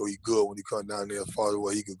make sure he good when he come down there as far as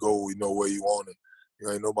where he could go. Where he wanted.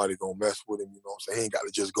 Ain't nobody gonna mess with him. You know what I'm saying? He ain't got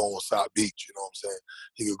to just go on South Beach. You know what I'm saying?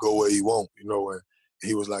 He could go where he want. And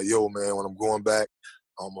he was like, "Yo, man, when I'm going back,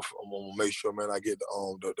 I'm gonna make sure, man, I get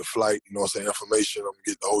the flight. You know what I'm saying? Information. I'm gonna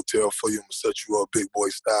get the hotel for you. I'm gonna set you up, big boy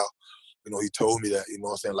style." He told me that. You know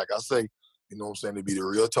what I'm saying? Like I say, you know what I'm saying? To be the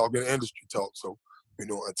real talk and the industry talk. So.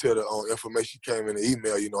 Until the information came in the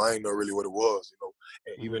email, I ain't know really what it was,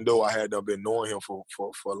 And even though I had been knowing him for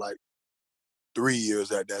like 3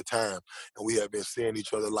 years at that time, and we had been seeing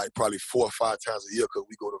each other like probably 4 or 5 times a year because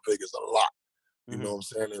we go to Vegas a lot. You know what I'm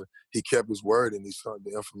saying? And he kept his word and he sent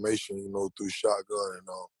the information, through shotgun.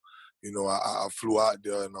 And, I flew out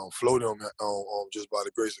there and flew them just by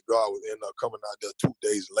the grace of God. We ended up coming out there 2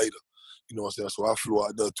 days later. You know what I'm saying? So I flew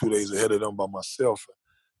out there 2 days ahead of them by myself.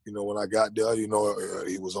 When I got there, he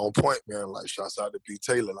was on point, man. Like, shouts out to P.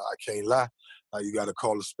 Taylor. Like, I can't lie. Like, you got to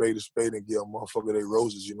call a spade and give a motherfucker their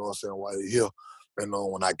roses, you know what I'm saying, while they're here. And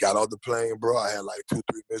when I got off the plane, bro, I had like 2-3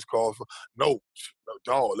 missed calls. No,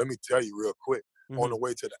 dog, let me tell you real quick. On the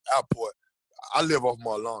way to the airport, I live off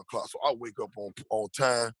my alarm clock, so I wake up on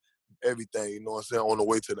time, everything, you know what I'm saying? On the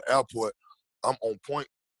way to the airport, I'm on point,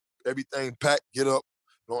 everything packed, get up,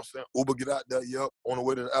 you know what I'm saying? Uber get out there, yep. On the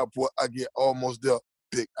way to the airport, I get almost there,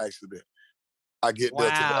 big accident. I get there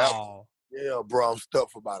to the airport. Yeah, bro, I'm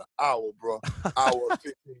stuck for about an hour, bro. Hour and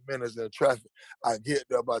 15 minutes in traffic. I get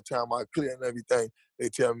there by the time I clear and everything. They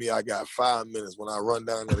tell me I got 5 minutes. When I run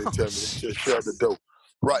down there, they tell me to just shut the door.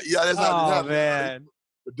 Right, yeah, that's how it happens. Man.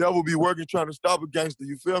 The devil be working trying to stop a gangster,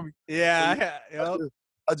 you feel me? Yeah.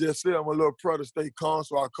 I just said I'm a little prayer to stay calm,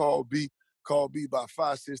 so I called B about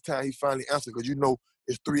 5-6 times. He finally answered, because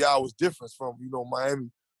it's 3 hours difference from,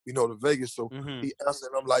 Miami, to Vegas. So he answered,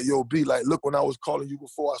 and I'm like, yo, B, like, look, when I was calling you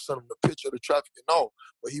before, I sent him the picture of the traffic and all,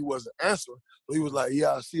 but he wasn't answering. So he was like,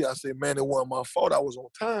 yeah, I see. I said, man, it wasn't my fault. I was on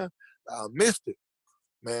time. I missed it.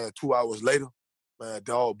 Man, 2 hours later, man,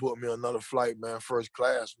 dog booked me another flight, man, first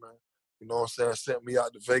class, man. You know what I'm saying? Sent me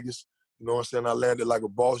out to Vegas. You know what I'm saying? I landed like a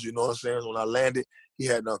boss, you know what I'm saying? When I landed, he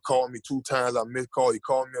had called me 2 times. I missed call. He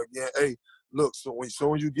called me again. Hey, look, so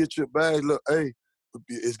when you get your bag, look, hey,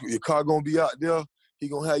 your car going to be out there. He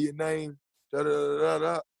going to have your name.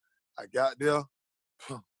 Da-da-da-da-da. I got there.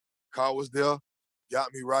 Car was there.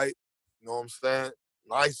 Got me right. You know what I'm saying?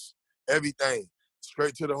 Nice. Everything.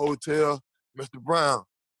 Straight to the hotel. Mr. Brown.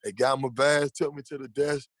 They got my badge, took me to the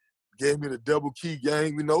desk, gave me the double key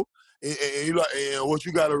game, And what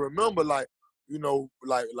you gotta remember, like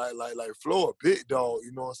Flo, a big dog,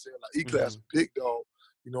 you know what I'm saying? Like E-Class, a big dog,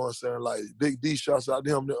 you know what I'm saying? Like Big D, shouts out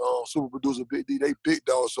to him, the super producer Big D, they big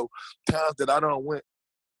dogs. So times that I done went,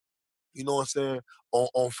 you know what I'm saying,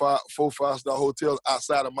 on 4-5-star hotels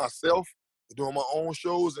outside of myself, doing my own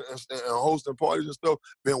shows and hosting parties and stuff,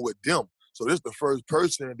 been with them. So this is the first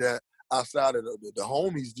person that outside of the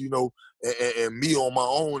homies, and me on my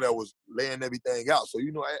own that was laying everything out. So,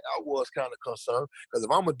 I was kind of concerned, because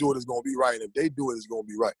if I'm going to do it, it's going to be right. And if they do it, it's going to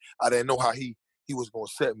be right. I didn't know how he was going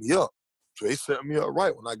to set me up. So they set me up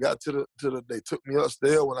right. When I got to they took me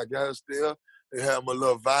upstairs. When I got upstairs, they had my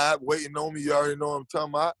little vibe waiting on me. You already know what I'm talking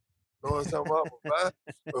about. Know what I'm talking about? My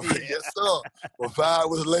vibe? Yes, sir. My vibe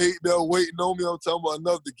was laid there waiting on me. I'm talking about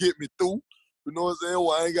enough to get me through. You know what I'm saying?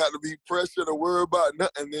 Well, I ain't got to be pressured or worry about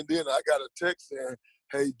nothing. And then I got a text saying,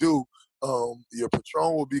 hey, dude, your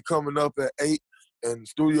Patron will be coming up at 8, and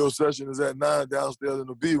studio session is at 9 downstairs in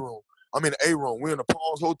the B room. I'm in the A room. We're in the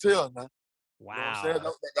Palms Hotel now. Wow. You know what I'm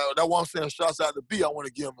saying? That's why I'm saying shouts out to B. I want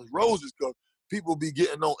to give him his roses, because people be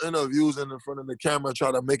getting on interviews and in front of the camera and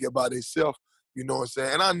try to make it by themselves. You know what I'm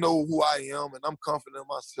saying? And I know who I am, and I'm confident in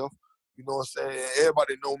myself. You know what I'm saying?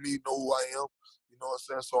 Everybody know me, know who I am. You know what I'm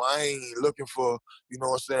saying? So I ain't looking for, you know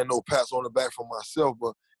what I'm saying, no pats on the back for myself.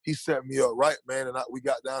 But he set me up right, man. And we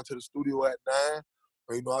got down to the studio at 9.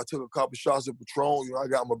 And, I took a couple shots of Patron. I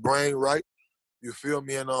got my brain right. You feel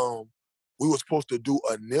me? And we were supposed to do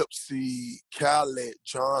a Nipsey, Khaled,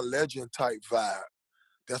 John Legend type vibe.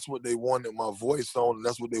 That's what they wanted my voice on, and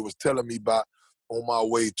that's what they was telling me about on my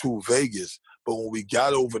way to Vegas. But when we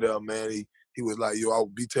got over there, man, he was like,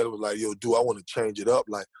 B. Taylor was like, yo, dude, I want to change it up.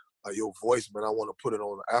 Like your voice, man, I want to put it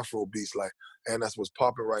on the Afro beats, and that's what's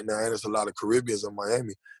popping right now, and there's a lot of Caribbeans in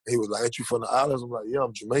Miami. And he was like, ain't you from the islands? I'm like, yeah,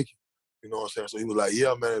 I'm Jamaican. You know what I'm saying? So he was like,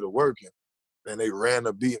 yeah, man, it'll work. And they ran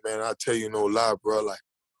the beat, man. I tell you no lie, bro.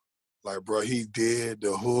 Like, bro, he did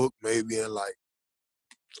the hook maybe in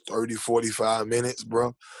 30, 45 minutes,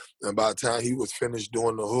 bro. And by the time he was finished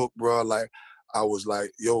doing the hook, bro, I was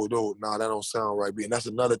like, yo, dude, nah, that don't sound right, B. And that's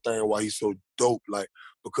another thing why he's so dope,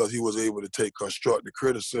 because he was able to take constructive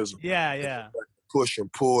criticism. Yeah. Push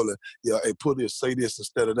and pull, and hey, put this, say this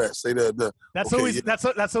instead of that, say that. That's okay,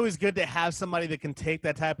 that's always good to have somebody that can take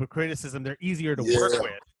that type of criticism. They're easier to work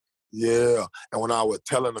with. Yeah, and when I was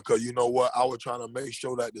telling her, because you know what, I was trying to make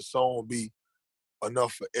sure that the song be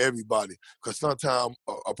enough for everybody. Because sometimes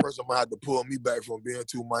a person might have to pull me back from being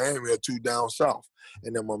too Miami or too down south.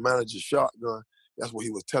 And then my manager, Shotgun, that's what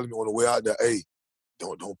he was telling me on the way out there. Hey,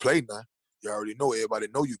 don't play now. You already know, everybody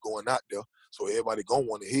know you going out there. So everybody going to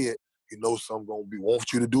want to hear it. You know some going to be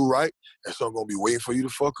want you to do right, and some going to be waiting for you to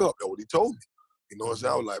fuck up. That's what he told me. You know what I'm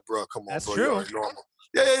saying? I was like, bro, come on, that's bro. True. You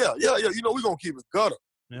know, yeah. You know, we going to keep it gutter.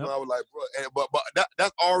 You Yep. know, I was like, bro, but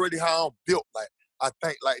that's already how I'm built. Like, I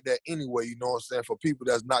think like that anyway, you know what I'm saying? For people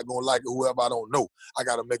that's not gonna like it, whoever I don't know, I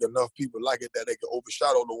gotta make enough people like it that they can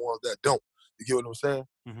overshadow the ones that don't. You get what I'm saying?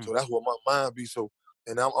 Mhm. So that's what my mind be. So,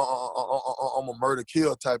 and I'm a murder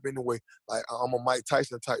kill type anyway. Like I'm a Mike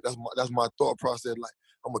Tyson type. That's my thought process. Like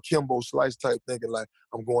I'm a Kimbo Slice type thinking. Like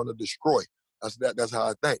I'm going to destroy. That's how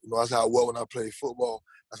I think. You know, that's how I was when I played football.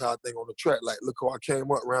 That's how I think on the track. Like look how I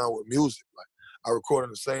came up around with music. Like I recorded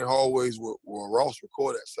in the same hallways where Ross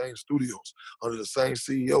recorded, same studios under the same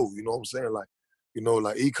CEO. You know what I'm saying? Like, you know,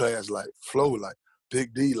 like E-Class, like Flow, like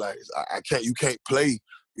Big D. Like you can't play.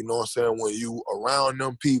 You know what I'm saying? When you around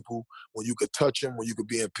them people, when you could touch them, when you could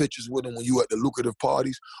be in pictures with them, when you at the lucrative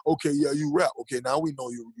parties. Okay, yeah, you rap. Okay, now we know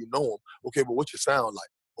you know them. Okay, but what you sound like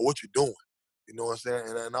or what you doing? You know what I'm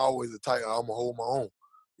saying? And I always the type, I'm going to hold my own.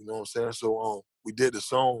 You know what I'm saying? So we did the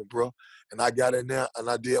song, bro. And I got in there and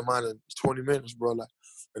I did mine in 20 minutes, bro. Like,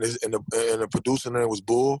 and the producer name was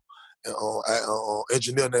Bull. And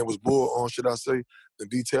engineer name was Bull, should I say. The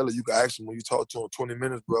detailer, you can ask him when you talk to him, 20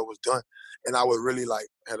 minutes, bro, was done. And I would really, like,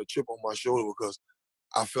 had a chip on my shoulder because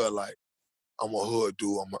I felt like I'm a hood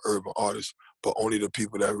dude, I'm an urban artist, but only the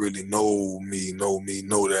people that really know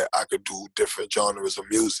that I could do different genres of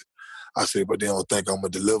music. I say, but they don't think I'm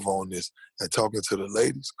going to deliver on this. And talking to the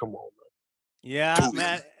ladies, come on, man. Yeah, Too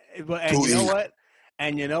man. But Too and you know easy. what?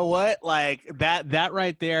 And you know what? Like that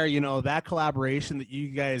right there, you know, that collaboration that you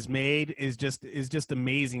guys made is just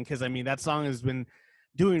amazing because I mean that song has been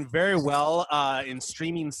doing very well in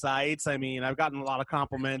streaming sites. I mean, I've gotten a lot of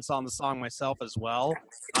compliments on the song myself as well.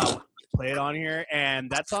 When I play it on here,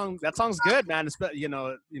 and that song's good, man. You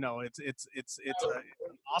know, it's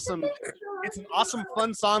an awesome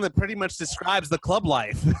fun song that pretty much describes the club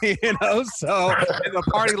life, you know, so and the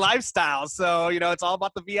party lifestyle. So, you know, it's all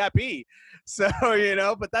about the VIP. So, you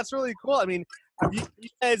know, but that's really cool. I mean, you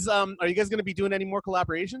guys are you guys going to be doing any more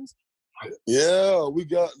collaborations? Yeah, we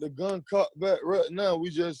got the gun cut back right now.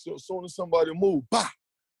 We just, as soon as somebody move, bah!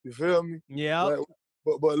 You feel me? Yeah. Like,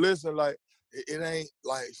 but listen, like, it ain't,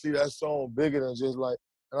 like, see, that song bigger than just, like,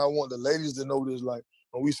 and I want the ladies to know this, like,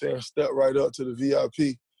 when we saying step right up to the VIP,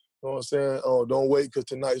 you know what I'm saying? Don't wait because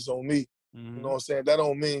tonight's on me. Mm-hmm. You know what I'm saying? That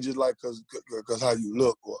don't mean just, like, because how you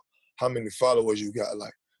look or how many followers you got.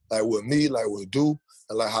 Like with me, like with Du,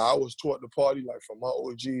 and like how I was taught the party, like from my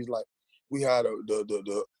OGs, like, we had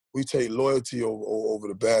we take loyalty over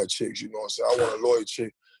the bad chicks, you know what I'm saying? I want a loyal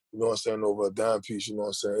chick, you know what I'm saying, over a dime piece, you know what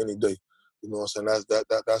I'm saying, any day. You know what I'm saying?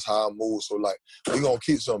 That's how I move. So, like, we going to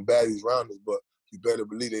keep some baddies around us, but you better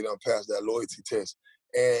believe they done passed that loyalty test.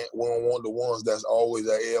 And we don't want the ones that's always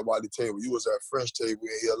at everybody's table. You was at French table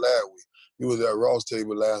in here last week. You was at Ross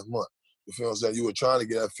table last month. You feel what I'm saying? You were trying to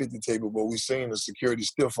get at 50 table, but we seen the security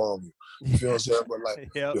stiff on you. You feel what I'm saying? But, like,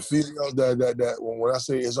 Yep. the females that when I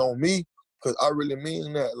say it's on me, because I really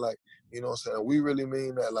mean that, like, you know what I'm saying? We really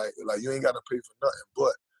mean that, like you ain't got to pay for nothing,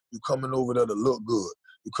 but you coming over there to look good.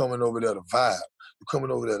 You coming over there to vibe. You coming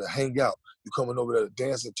over there to hang out. You coming over there to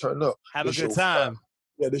dance and turn up. Have a good time.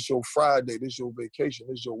 Yeah, this your Friday. This your vacation.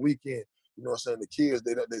 This your weekend. You know what I'm saying? The kids,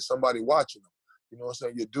 they somebody watching them. You know what I'm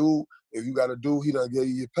saying? Your dude, if you got a dude, he done gave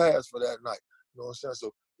you your pass for that night. You know what I'm saying?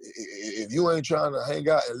 So if you ain't trying to hang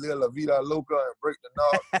out and live la vida loca and break the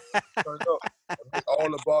knob, turn up, and make all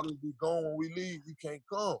the bottles be gone when we leave, you can't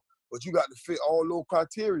come. But you got to fit all those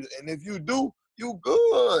criteria. And if you do, you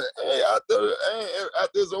good. Hey, after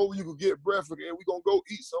it's over, you can get breakfast. And we going to go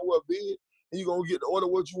eat somewhere big. And you going to get to order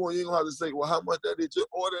what you want. You ain't going to have to say, well, how much that is your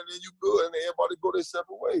order? And then you good. And then everybody go their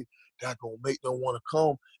separate way. That going to make them want to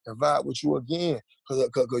come and vibe with you again.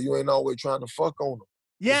 Because you ain't always trying to fuck on them.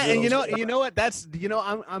 Yeah, and you know what? That's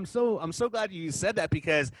I'm so glad you said that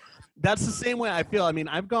because that's the same way I feel. I mean,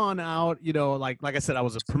 I've gone out, you know, like I said, I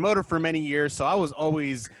was a promoter for many years, so I was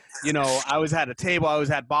always, you know, I always had a table, I always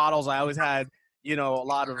had bottles, I always had, you know, a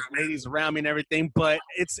lot of ladies around me and everything. But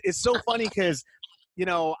it's so funny because, you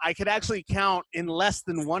know, I could actually count in less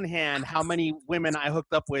than one hand how many women I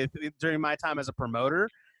hooked up with during my time as a promoter.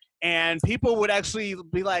 And people would actually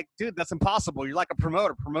be like, dude, that's impossible. You're like a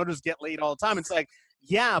promoter. Promoters get laid all the time. It's like,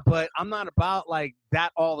 yeah, but I'm not about like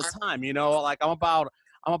that all the time, you know, like I'm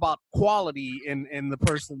about quality in the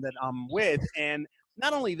person that I'm with. And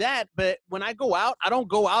not only that, but when I go out, I don't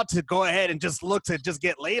go out to go ahead and just look to just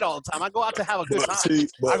get laid all the time. I go out to have a good time.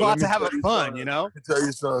 I go out to have fun, you know? Let me tell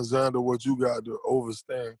you something, Xander, what you got to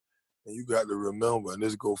overstand and you got to remember, and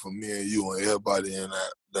this go for me and you and everybody in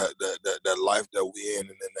that life that we in and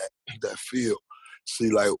in that field. See,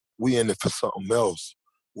 like, we in it for something else.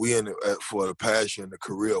 We in it for the passion, the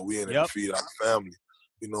career. We in it to feed our family.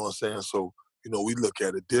 You know what I'm saying? So, you know, we look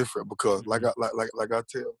at it different because, like I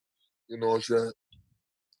tell, you know what I'm saying?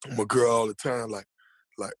 my girl all the time. Like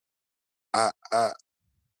I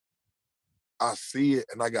see it,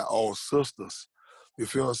 and I got all sisters. You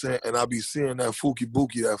feel what I'm saying? And I be seeing that fooky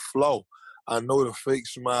bookie, that flow. I know the fake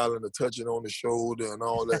smile and the touching on the shoulder and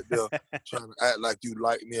all that there, trying to act like you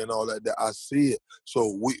like me and all that there. I see it.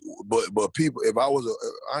 So but people, if I was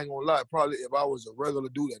I ain't gonna lie, probably if I was a regular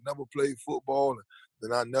dude that never played football,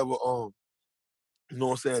 then I never you know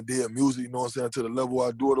what I'm saying, did music, you know what I'm saying, to the level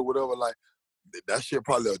I do it or whatever, like, that shit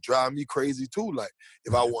probably would drive me crazy too. Like,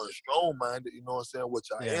 if I wasn't strong-minded, you know what I'm saying, which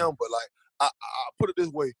I am, but like, I put it this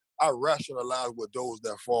way, I rationalize with those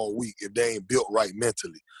that fall weak if they ain't built right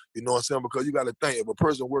mentally. You know what I'm saying? Because you got to think, if a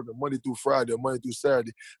person working Monday through Friday or Monday through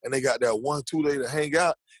Saturday, and they got that 1-2 day to hang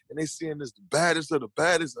out, and they seeing this the baddest of the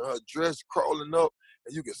baddest, and her dress crawling up,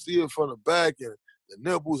 and you can see it from the back, and the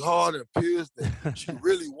nipples hard and pierced, and she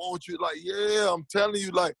really wants you. Like, yeah, I'm telling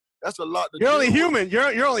you, like, that's a lot to You're only deal with.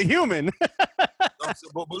 human. You're only human.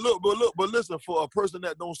 But listen, for a person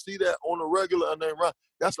that don't see that on a regular and then right,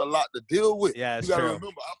 that's a lot to deal with. Yeah, it's you gotta true.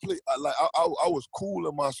 remember, I was cool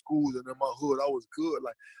in my schools and in my hood. I was good.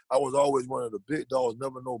 Like, I was always one of the big dogs,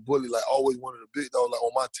 never no bully. Like, always one of the big dogs. Like,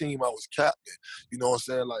 on my team, I was captain. You know what I'm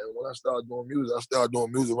saying? Like, when I started doing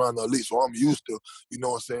music around the elite. So I'm used to, you know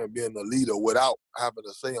what I'm saying, being a leader without having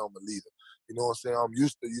to say I'm a leader. You know what I'm saying? I'm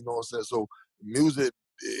used to, you know what I'm saying? So music,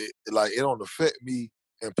 it don't affect me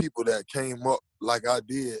and people that came up like I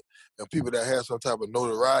did, and people that had some type of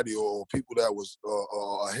notoriety or people that was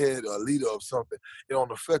a leader of something, it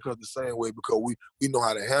don't affect us the same way because we know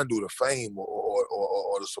how to handle the fame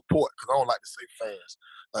or the support. Because I don't like to say fans.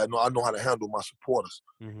 I know how to handle my supporters.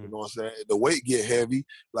 Mm-hmm. You know what I'm saying? The weight get heavy.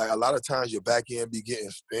 Like, a lot of times your back end be getting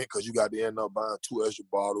spent because you got to end up buying 2 extra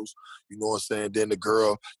bottles. You know what I'm saying? Then the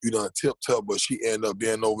girl, you done tipped her, but she end up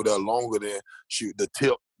being over there longer than the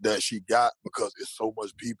tip that she got because it's so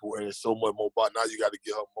much people and it's so much more. But now you got to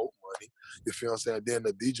give her more money. You feel what I'm saying? Then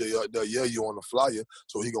the DJ up there, yeah, you on the flyer,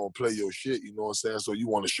 so he gonna play your shit. You know what I'm saying? So you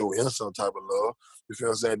want to show him some type of love. You feel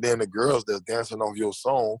what I'm saying? Then the girls that's dancing off your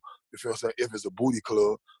song. You feel what I'm saying? If it's a booty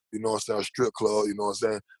club, you know what I'm saying, a strip club, you know what I'm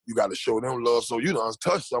saying? You got to show them love. So you done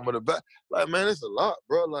touch some of the back. Like, man, it's a lot,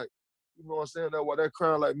 bro. Like, you know what I'm saying? That's why that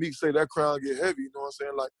crown, like Meek say, that crown get heavy. You know what I'm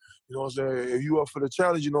saying? Like, you know what I'm saying? If you up for the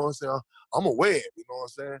challenge, you know what I'm saying? I'm a wear it, you know what I'm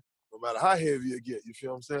saying? No matter how heavy it get, you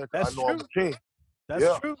feel what I'm saying? That's I know true. I'm a king.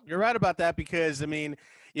 That's true. You're right about that because, I mean,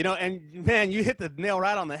 you know, and man, you hit the nail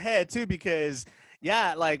right on the head too because,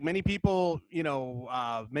 yeah, like many people, you know,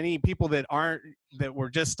 many people that were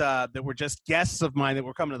just guests of mine that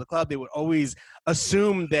were coming to the club, they would always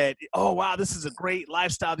assume that, oh, wow, this is a great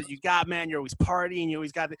lifestyle that you got, man. You're always partying. You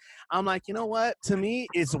always got it. I'm like, you know what? To me,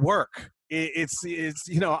 it's work. It's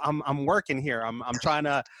you know, I'm working here. I'm trying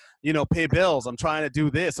to, you know, pay bills. I'm trying to do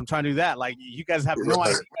this. I'm trying to do that. Like, you guys have no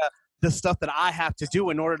idea the stuff that I have to do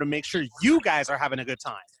in order to make sure you guys are having a good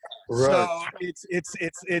time. Right. So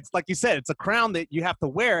it's like you said, it's a crown that you have to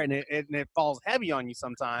wear, and it falls heavy on you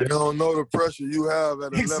sometimes. You don't know the pressure you have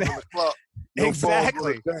at 11 o'clock.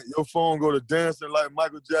 Your phone go to dancing like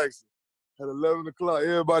Michael Jackson. At 11 o'clock,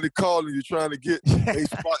 everybody calling you, trying to get a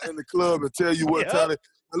spot in the club and tell you what time.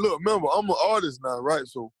 And look, remember, I'm an artist now, right?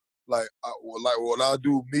 So, like what I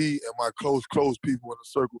do, me and my close people in the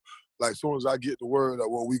circle, like, as soon as I get the word that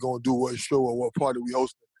what we gonna do, what show or what party we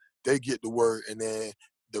hosting, they get the word, and then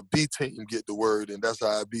the B team get the word, and that's how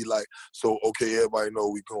I be like, so, okay, everybody know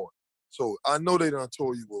we going. So I know they done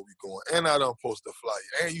told you where we going, and I done post a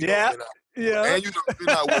flyer, and you done been out, and you done been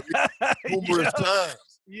out with me numerous times.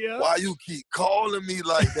 Yeah. Why you keep calling me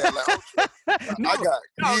like that? Like, I got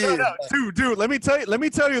kids. No. Dude, let me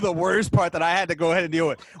tell you the worst part that I had to go ahead and deal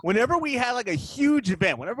with. Whenever we had like a huge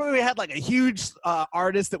event, whenever we had like a huge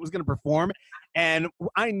artist that was going to perform, and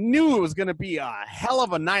I knew it was going to be a hell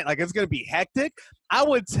of a night, like it's going to be hectic, I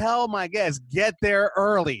would tell my guests, get there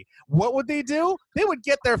early. What would they do? They would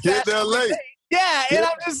get there fast. Get there late. Yeah, and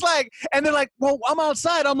I'm just like, and they're like, well, I'm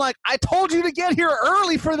outside. I'm like, I told you to get here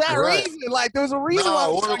early for that reason. Like, there's a reason why.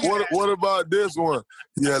 What about this one?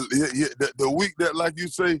 Yeah, the week that, like you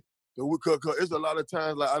say, cause it's a lot of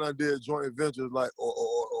times, like, I done did joint ventures, like,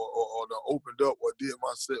 or done opened up or did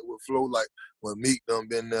my set with Flo, like, when Meek done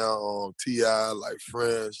been there, T.I., like,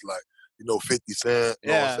 French, like, you know, 50 Cent,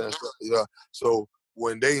 you know what I'm saying? Yeah. So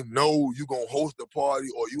when they know you gonna host a party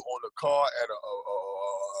or you on the car at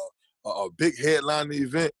a big headline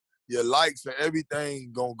event, your likes and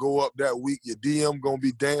everything gonna go up that week. Your DM gonna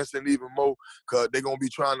be dancing even more because they gonna be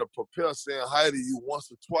trying to prepare saying hi to you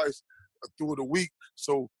once or twice through the week.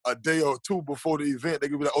 So a day or two before the event, they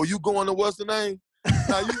gonna be like, oh, you going to what's the name?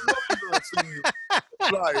 Now you know you're gonna team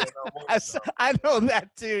flyer. And I know that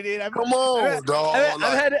too, dude. Come on, dog.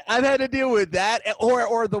 I've had to deal with that,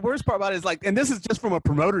 or the worst part about it is like, and this is just from a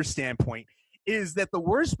promoter standpoint, is that the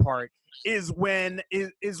worst part is when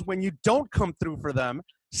you don't come through for them.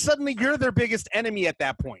 Suddenly, you're their biggest enemy at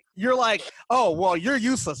that point. You're like, oh, well, you're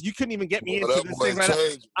useless. You couldn't even get me into this thing right now.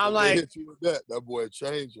 I'm like, hit you with that boy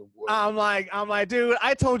changing, boy. I'm like, dude,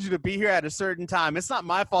 I told you to be here at a certain time. It's not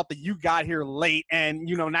my fault that you got here late, and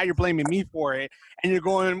now you're blaming me for it, and you're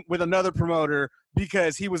going with another promoter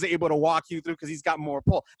because he was able to walk you through because he's got more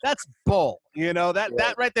pull. That's bull.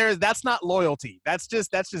 That right there, that's not loyalty. That's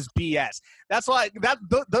just BS. That's why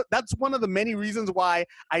that's one of the many reasons why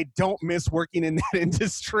I don't miss working in that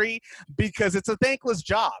industry, because it's a thankless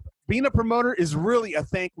job. Being a promoter is really a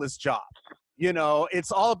thankless job.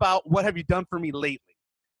 It's all about what have you done for me lately.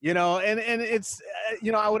 And it's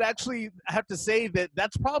I would actually have to say that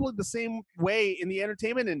that's probably the same way in the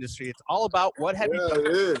entertainment industry. It's all about what have you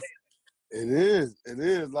done. It is.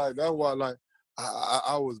 Like, that's why, like,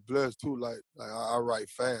 I was blessed too. Like I write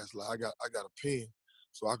fast. Like I got a pen,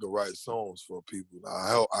 so I can write songs for people.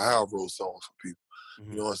 I have wrote songs for people.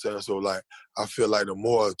 Mm-hmm. You know what I'm saying? So like, I feel like the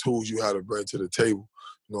more tools you have to bring to the table,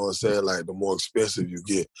 you know what I'm saying? Like, the more expensive you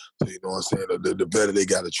get. So, you know what I'm saying? The better they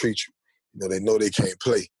got to treat you. They know they can't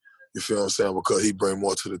play. You feel what I'm saying? Because he bring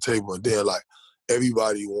more to the table. And then, like,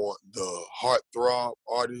 everybody want the heartthrob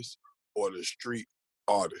artist or the street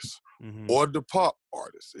artist. Mm-hmm. Or the pop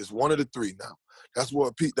artist. It's one of the three now. That's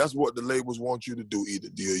what the labels want you to do. Either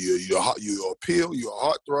you appeal, you're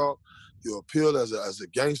a heartthrob, you appeal as a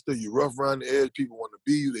gangster, you rough around the edge, people want to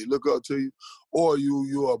be you, they look up to you, or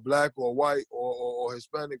you're a black or white or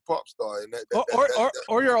Hispanic pop star. And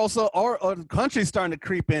or you're also or country's starting to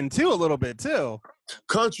creep in too a little bit too.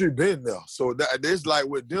 Country been there. So it's like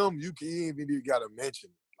with them, you ain't even gotta mention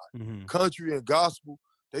it. Like, mm-hmm. Country and gospel,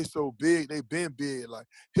 they so big, they been big. Like,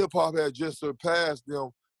 hip-hop had just surpassed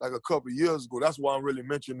them like a couple years ago. That's why I'm really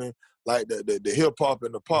mentioning like the hip-hop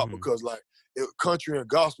and the pop, mm-hmm. because like country and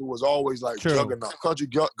gospel was always like juggernaut. Country,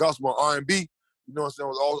 gospel, and R&B, you know what I'm saying,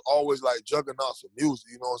 was always like juggernauts of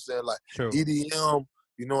music, you know what I'm saying? Like EDM,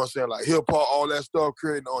 you know what I'm saying? Like hip-hop, all that stuff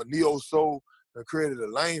creating on neo-soul and created a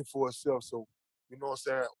lane for itself. So, you know what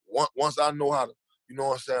I'm saying? Once I know how to, you know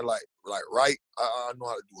what I'm saying, like write, I know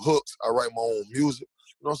how to do hooks. I write my own music.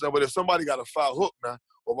 You know what I'm saying? But if somebody got a fire hook now,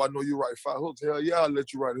 or if I know you write 5 hooks, hell yeah, I'll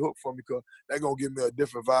let you write a hook for me, because that's going to give me a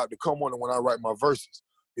different vibe to come on when I write my verses.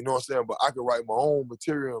 You know what I'm saying? But I can write my own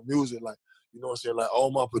material and music, like, you know what I'm saying? Like,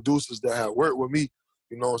 all my producers that have worked with me,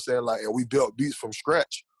 you know what I'm saying? Like, and we built beats from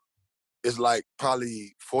scratch. It's like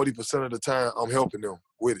probably 40% of the time I'm helping them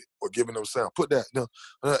with it or giving them sound. Put that, and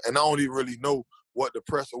I don't even really know what to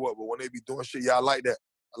press or what, but when they be doing shit, yeah, I like that.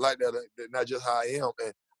 I like that, not just how I am.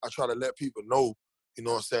 And I try to let people know, you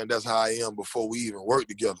know what I'm saying, that's how I am before we even work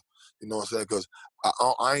together. You know what I'm saying? Because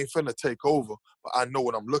I ain't finna take over, but I know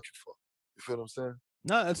what I'm looking for. You feel what I'm saying?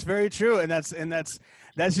 No, that's very true, and that's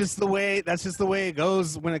just the way it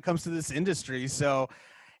goes when it comes to this industry. So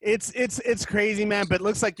it's crazy, man. But it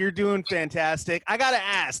looks like you're doing fantastic. I gotta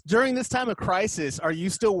ask, during this time of crisis, are you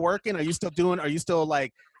still working? Are you still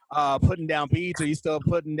like putting down beats? Are you still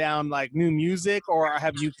putting down like new music, or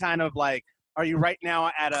have you kind of like? Are you right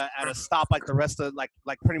now at a stop like the rest of like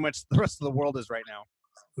pretty much the rest of the world is right now?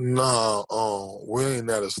 Nah, we ain't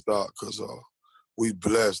at a stop, because we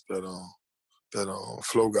blessed that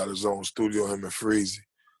Flo got his own studio, him and Freezy.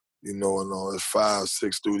 You know, and it's 5,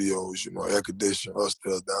 6 studios. You know, air conditioning,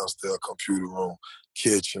 upstairs, downstairs, computer room,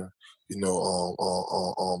 kitchen. You know,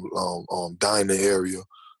 dining area.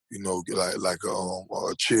 You know, like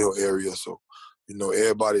a chill area. So, you know,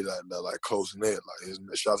 everybody like close knit.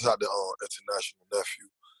 Like, shouts out to international nephew,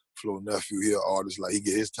 Flo nephew here, artist. Like, he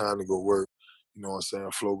get his time to go work. You know what I'm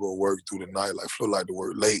saying? Flo go work through the night. Like, Flo like to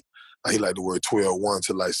work late. Like, he like to work 12, 1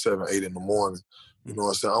 till like 7, 8 in the morning. You know what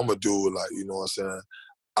I'm saying? I'm a dude, like, you know what I'm saying?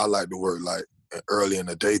 I like to work like early in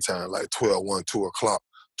the daytime, like 12, 1, 2 o'clock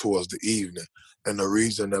towards the evening. And the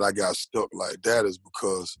reason that I got stuck like that is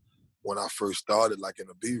because when I first started, like in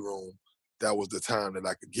the B room, that was the time that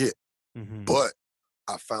I could get. Mm-hmm. But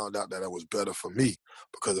I found out that it was better for me,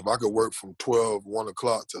 because if I could work from 12, 1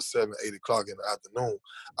 o'clock to 7, 8 o'clock in the afternoon,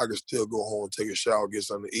 I could still go home, take a shower, get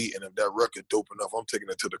something to eat, and if that record dope enough, I'm taking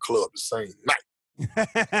it to the club the same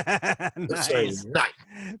night. Nice. Same night.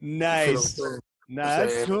 Nice. Nah,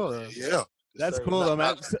 that's cool. Yeah. That's cool, though,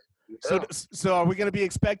 man. So are we going to be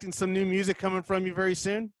expecting some new music coming from you very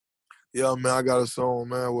soon? Yeah, man, I got a song,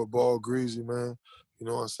 man, with Ball Greasy, man. You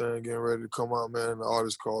know what I'm saying? Getting ready to come out, man. The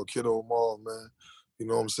artist called Kiddo Mall, man. You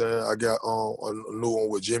know what I'm saying? I got a new one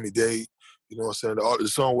with Jimmy Dade. You know what I'm saying? The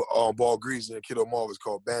song with Ball Greasy and Kiddo Mall is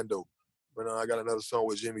called Bando. But I got another song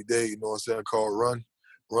with Jimmy Day, you know what I'm saying, called Run,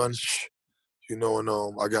 you know, and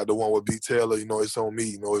I got the one with B. Taylor, you know, it's on me,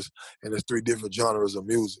 you know, and it's 3 different genres of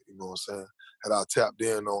music, you know what I'm saying, that I tapped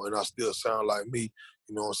in on, and I still sound like me,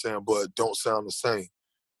 you know what I'm saying, but don't sound the same,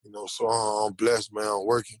 you know, so I'm blessed, man, I'm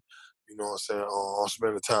working, you know what I'm saying, I'm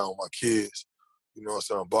spending time with my kids, you know what I'm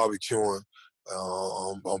saying, I'm barbecuing,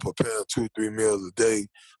 I'm preparing 2-3 meals a day,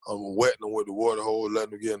 I'm wetting them with the water hose,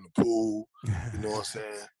 letting them get in the pool, you know what I'm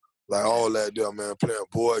saying, like all that there, man, playing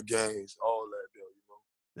board games, all that there, you know.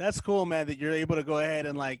 That's cool, man, that you're able to go ahead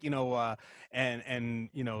and like, and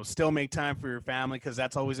still make time for your family, because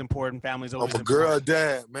that's always important. Family's always I'm a important. girl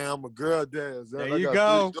dad, man. I'm a girl dad. There I you got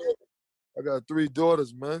go. 3 daughters. I got 3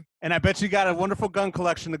 daughters, man. And I bet you got a wonderful gun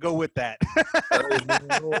collection to go with that. Hey, man,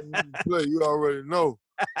 you don't even play. You already know.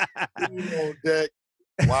 You on deck.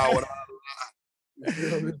 Wow, what I, you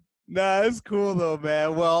feel me? Nah, it's cool though,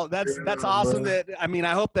 man. Well, that's awesome. Man.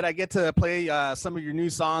 I hope that I get to play some of your new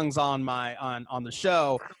songs on my on the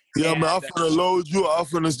show. Yeah, And, man. I'm finna load you.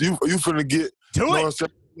 You finna get. Do you know it. what I'm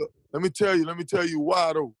saying? Look, let me tell you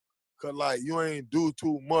why though. Cause like you ain't do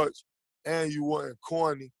too much, and you weren't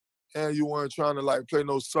corny, and you weren't trying to like play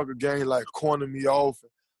no sucker game like corning me off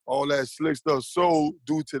and all that slick stuff. So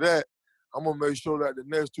due to that, I'm gonna make sure that the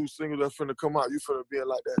next 2 singles that finna come out, you finna be in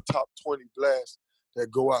like that top 20 blast that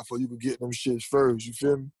go out for you can get them shits first. You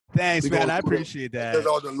feel me? Thanks, man. I appreciate that. There's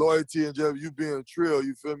all the loyalty and just you being trill.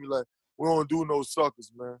 You feel me? Like we don't do no suckers,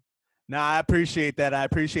 man. Nah, I appreciate that. I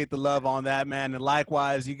appreciate the love on that, man. And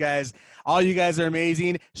likewise, all you guys are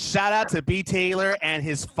amazing. Shout out to B. Taylor and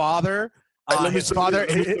his father. Hey, let me His father.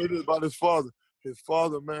 Let me say this about his father. His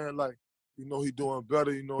father, man, like, you know, he doing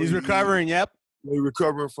better. You know, He's recovering. Yep. He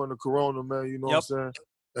recovering from the corona, man. You know Yep. what I'm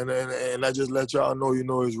saying? And I just let y'all know, you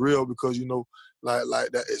know, it's real because, you know, like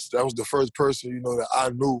that was the first person, you know, that I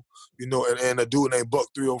knew, you know, and a dude named Buck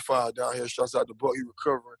 305 down here, shouts out to Buck, he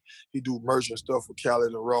recovering. He do merch and stuff for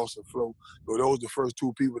Khaled and Ross and Flo. So those the first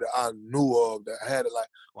 2 people that I knew of that had it. Like,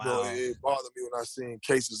 wow. You know, it bothered me when I seen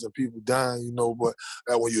cases of people dying, you know, but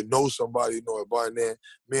that when you know somebody, you know, about then,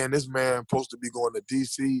 man, this man supposed to be going to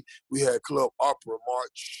D.C. We had Club Opera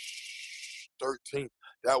March 13th.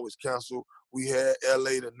 That was canceled. We had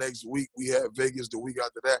L.A. the next week. We had Vegas the week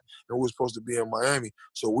after that, and we were supposed to be in Miami.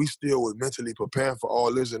 So we still was mentally preparing for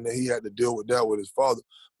all this, and then he had to deal with that with his father.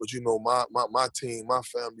 But, you know, my team, my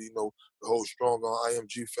family, you know, the whole Strong on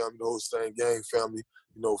IMG family, the whole Same Gang family,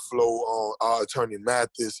 you know, Flo on our attorney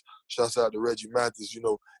Mathis, shouts out to Reggie Mathis, you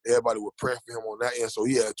know, everybody was praying for him on that end. So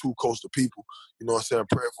he had 2 coastal people, you know what I'm saying,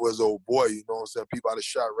 praying for his old boy, you know what I'm saying, people out of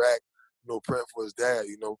Chirac, you know, praying for his dad,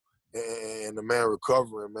 you know. And the man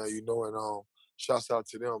recovering, man, you know, and shouts out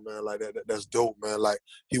to them, man, like that's dope, man. Like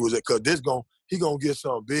he was, cause he gonna get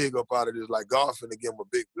something big up out of this. Like God finna give him a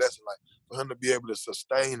big blessing, like for him to be able to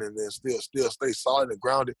sustain and then still stay solid and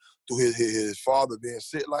grounded through his father being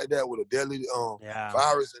sick like that with a deadly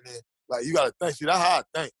virus, and then like you gotta think. See, that's how I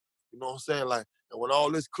think. You know what I'm saying? Like, and when all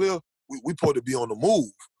this clear, we supposed to be on the move.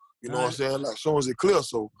 You know what I'm saying? Like, as soon as it clear,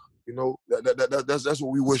 so you know that's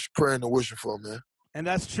what we praying and wishing for, man. And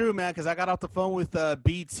that's true, man, because I got off the phone with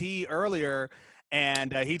BT earlier,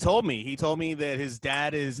 and he told me that his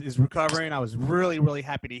dad is recovering. I was really, really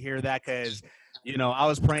happy to hear that because, you know, I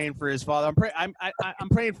was praying for his father. I'm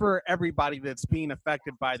praying for everybody that's being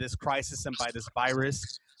affected by this crisis and by this virus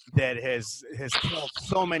that has killed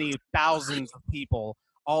so many thousands of people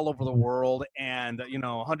all over the world, and, you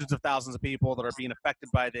know, hundreds of thousands of people that are being affected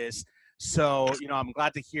by this. So, you know, I'm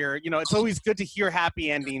glad to hear, you know, it's always good to hear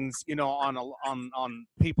happy endings, you know, on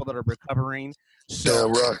people that are recovering. So,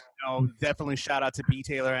 yeah, right. you know, definitely shout out to B.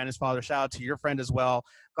 Taylor and his father. Shout out to your friend as well.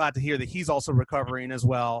 Glad to hear that he's also recovering as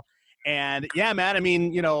well. And yeah, man, I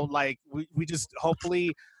mean, you know, like we just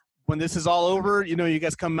hopefully when this is all over, you know, you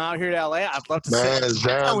guys come out here to LA. I'd love to sit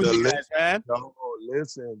down with you guys, man.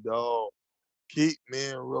 Listen, dog. Keep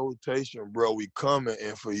me in rotation, bro. We coming.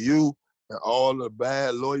 And for you and all the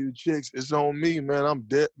bad loyal chicks, it's on me, man. I'm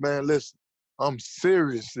dead, man. Listen, I'm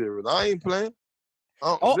serious. I ain't playing.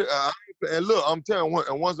 And look, I'm telling you,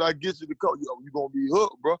 and once I get you to come, you gonna be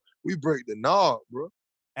hooked, bro. We break the knob, bro.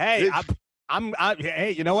 Hey,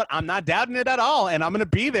 hey, you know what? I'm not doubting it at all, and I'm gonna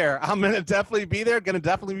be there. I'm gonna definitely be there. Gonna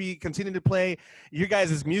definitely be continuing to play your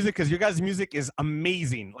guys' music because your guys' music is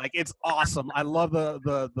amazing. Like it's awesome. I love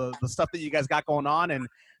the stuff that you guys got going on, and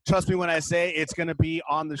trust me when I say it's gonna be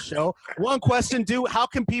on the show. One question, how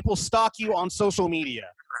can people stalk you on social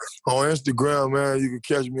media? On Instagram, man, you can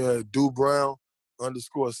catch me at DoBrown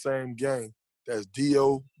 _ Same Gang. That's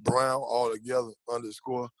D-O Brown all together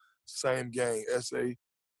 _ Same Gang.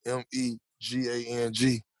 SAMEGANG.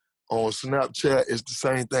 On Snapchat, it's the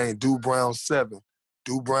same thing, DoBrown7.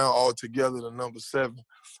 Do Brown all together, the number 7.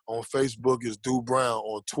 On Facebook is Do Brown.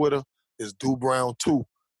 On Twitter is Do Brown 2.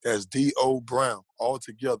 That's D-O Brown all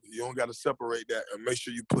together. You don't got to separate that, and make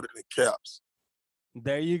sure you put it in caps.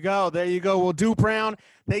 There you go. There you go. Well, Duke Brown,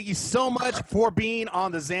 thank you so much for being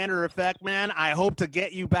on the Xander Effect, man. I hope to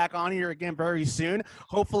get you back on here again very soon.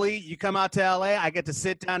 Hopefully, you come out to L.A. I get to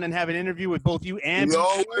sit down and have an interview with both you and We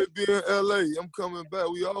always be in L.A. I'm coming back.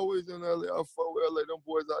 We always in L.A. I fuck with L.A. Them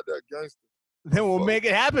boys out there gangster. Then we'll make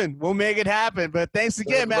it happen. We'll make it happen. But thanks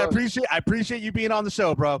again, man. I appreciate you being on the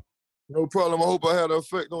show, bro. No problem. I hope I had an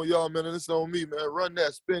effect on y'all, man. And it's on me, man. Run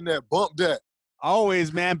that, spin that, bump that.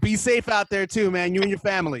 Always, man. Be safe out there, too, man. You and your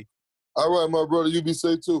family. All right, my brother. You be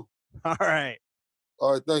safe, too. All right.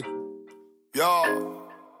 All right, thank you. Y'all.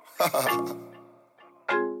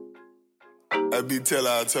 That be tell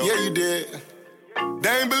I told. Yeah, you did.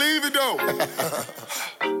 They ain't believe it, though.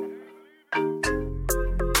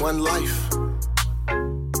 One life.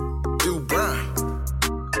 Do Brown.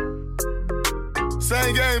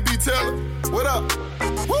 Same game, be telling. What up?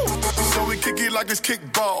 Woo! So we kick it like it's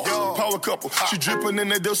kickball. Power couple. She dripping in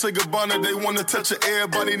that Dolce Gabbana. They wanna touch her.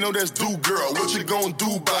 Everybody know that's Do Girl. What you gonna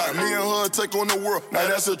do about it? Me and her take on the world. Now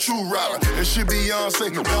that's a true rider. And she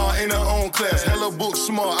Beyonce. Y'all in her own class. Hella book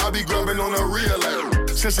smart. I be grabbing on her real life.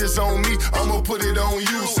 Since it's on me, I'ma put it on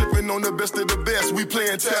you. Sipping on the best of the best. We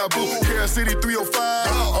playing taboo. Kansas City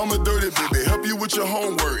 305. I'm a dirty baby. Help you with your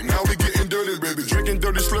homework. Now we getting dirty, baby. Drinking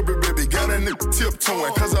dirty slippery, baby. Got a nigga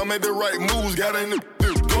tiptoeing. Cause I made the right moves. Got a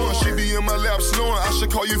nigga going. She be in my lap snoring. I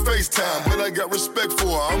should call you FaceTime. But I got respect for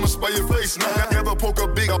her. I'ma spy your face now. Never poke a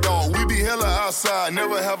big dog. We be hella outside.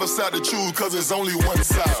 Never have a side to choose. Cause it's only one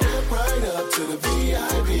side. Step right up to the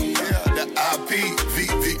VIP. Yeah, the IP,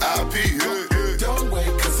 VIP. Yeah. Don't wait,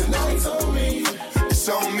 cause tonight's on me. It's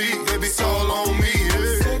on me, baby, it's all on me.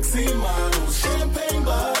 Yeah. Sexy models, champagne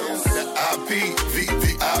bottles. The IP,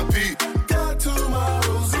 VIP. Got 2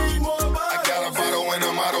 models, need more bottles. I got a bottle and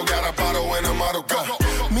a model, got a bottle and a model. Go.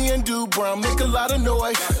 Me and Do Brown make a lot of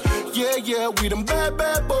noise. Yeah, we them bad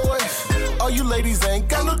boys. All you ladies ain't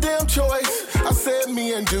got no damn choice. I said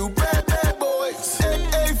me and Do bad boys.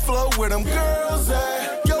 A flow where them girls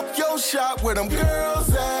at. Yo shop where them girls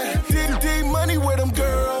at. D money where them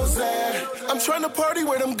girls at. I'm trying to party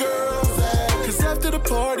where them girls at. Cause after the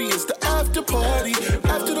party, it's the after party.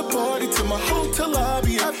 After the party to my hotel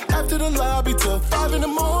lobby. After the lobby till 5 in the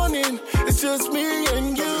morning. It's just me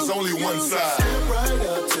and you. Cause there's only one side. Step right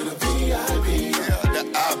up to the VIP. Yeah, the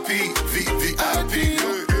IP,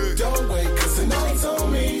 VIP. Don't wait, cause tonight's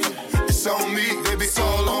on me. It's on me, baby, it's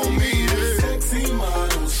all on me. Yeah. Sexy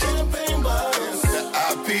models, champagne bottles. The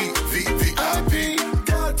IP, VIP.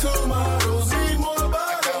 Got 2 models, need more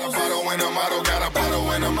bottles. I got a bottle and a model, got a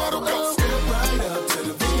bottle and a model. Go. Step right up to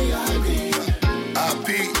the VIP. IP,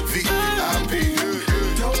 VIP.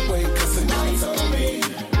 Don't wait, cause tonight's on me.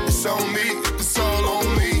 It's on me, it's all on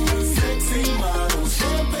me. Sexy models,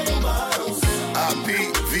 champagne bottles. IP,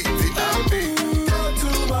 VIP. Got 2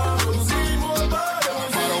 models, need more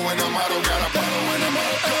bottles. Bottle and a model, got a bottle and a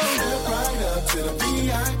model. Go. Step right up to the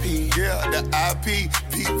VIP. Yeah, the IP,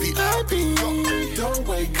 VIP. Don't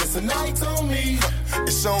wait, cause tonight's on me.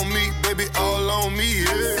 It's on me, baby, all on me.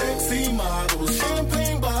 Yeah. Sexy models,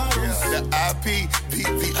 champagne bottles. The IP,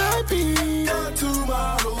 VIP. Got 2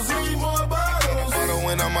 models, need more bottles. Bottle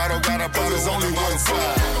and a model, got a bottle. There's only one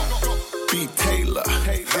side. B. Taylor.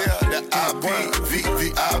 Yeah, the IP,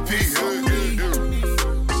 VIP.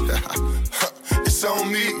 It's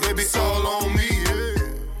on me, baby, it's all on me.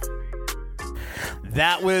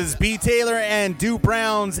 That was B. Taylor and Do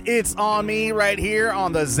Brown's It's On Me right here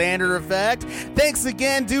on the Xander Effect. Thanks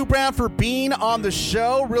again, Do Brown, for being on the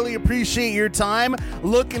show. Really appreciate your time.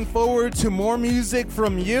 Looking forward to more music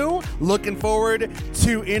from you. Looking forward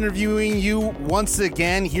to interviewing you once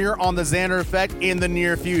again here on the Xander Effect in the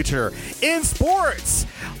near future. In sports,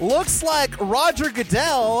 looks like Roger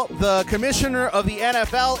Goodell, the commissioner of the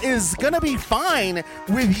NFL, is going to be fine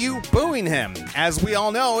with you booing him. As we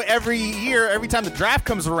all know, every year, every time the draft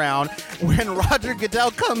comes around, when Roger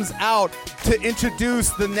Goodell comes out to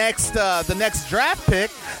introduce the next draft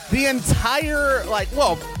pick, the entire,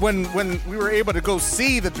 when we were able to go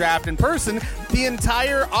see the draft in person, the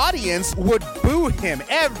entire audience would boo him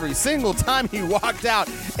every single time he walked out.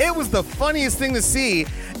 It was the funniest thing to see,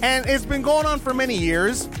 and it's been going on for many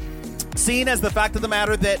years. Seen as the fact of the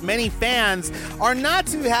matter that many fans are not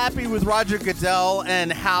too happy with Roger Goodell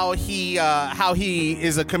and how he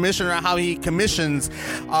is a commissioner, how he commissions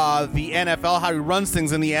the NFL, how he runs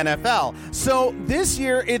things in the NFL. So this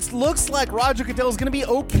year, it looks like Roger Goodell is going to be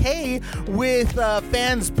okay with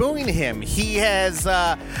fans booing him. He has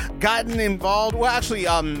gotten involved. Well, actually,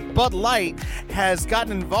 Bud Light has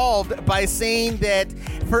gotten involved by saying that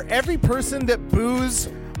for every person that boos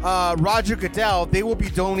Roger Goodell, they will be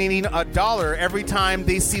donating $1 every time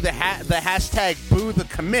they see the hashtag Boo the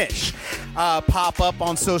Commish pop up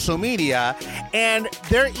on social media. And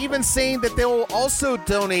they're even saying that they will also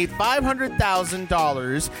donate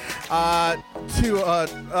 $500,000 to up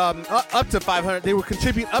to 500. They will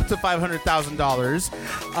contribute up to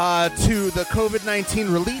 $500,000 to the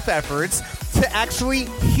COVID-19 relief efforts to actually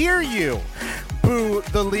hear you boo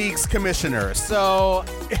the league's commissioner. So,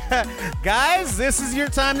 guys, this is your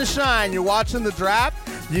time to shine. You're watching the draft.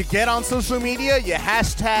 You get on social media, you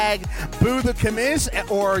hashtag boo the commish,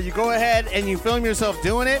 or you go ahead and you film yourself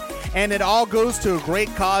doing it, and it all goes to a great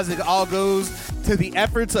cause. It all goes to the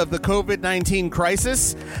efforts of the COVID-19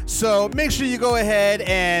 crisis. So make sure you go ahead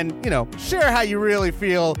and, share how you really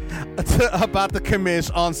feel about the commish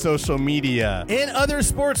on social media. In other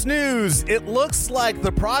sports news, it looks like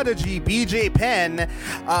the prodigy BJ Penn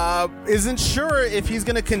isn't sure if he's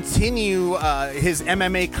going to continue his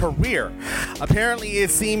MMA career. Apparently, it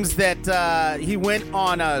seems that he went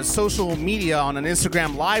on social media on an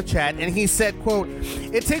Instagram live chat, and he said, quote,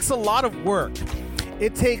 "It takes a lot of work.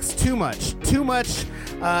 It takes too much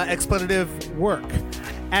expletive work.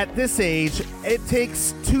 At this age, it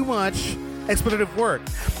takes too much expletive work.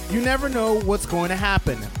 You never know what's going to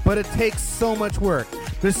happen, but it takes so much work.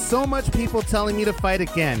 There's so much people telling me to fight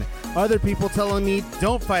again. Other people telling me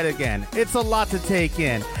don't fight again. It's a lot to take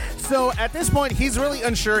in." So at this point, he's really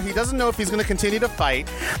unsure. He doesn't know if he's going to continue to fight.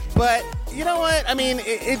 But you know what? I mean,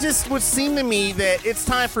 it just would seem to me that it's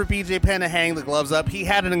time for BJ Penn to hang the gloves up. He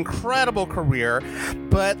had an incredible career,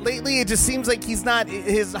 but lately it just seems like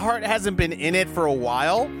his heart hasn't been in it for a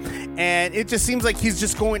while. And it just seems like he's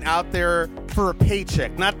just going out there for a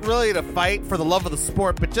paycheck, not really to fight for the love of the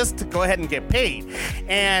sport, but just to go ahead and get paid.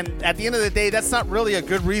 And at the end of the day, that's not really a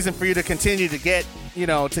good reason for you to continue to get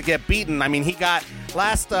beaten. I mean, he got the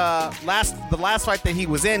last fight that he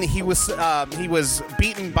was in, he was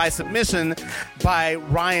beaten by submission by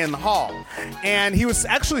Ryan Hall, and he was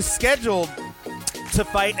actually scheduled to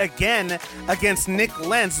fight again against Nick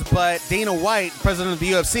Lentz, but Dana White, president of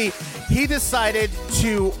the UFC, he decided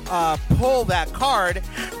to pull that card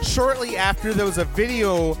shortly after there was a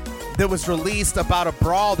video that was released about a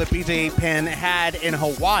brawl that BJ Penn had in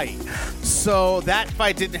Hawaii. So that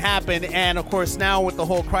fight didn't happen, and of course now with the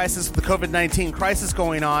whole crisis, the COVID-19 crisis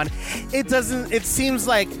going on, it seems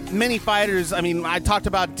like many fighters, I mean, I talked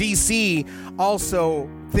about DC also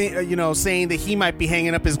saying that he might be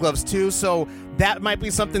hanging up his gloves too, so that might be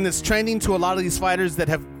something that's trending to a lot of these fighters that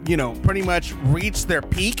have, pretty much reached their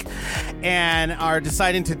peak and are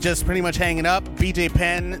deciding to just pretty much hang it up. BJ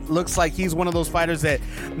Penn looks like he's one of those fighters that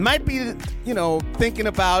might be, thinking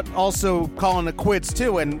about also calling it quits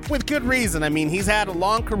too, and with good reason. I mean, he's had a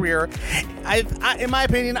long career. In my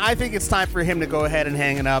opinion, I think it's time for him to go ahead and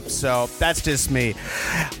hang it up, so that's just me.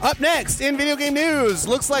 Up next, in video game news,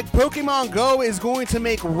 looks like Pokemon Go is going to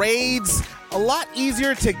make raids a lot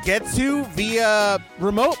easier to get to via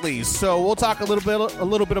remotely. So we'll talk a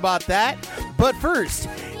little bit about that. But first,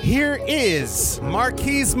 here is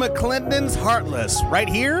Marquise McClendon's Heartless right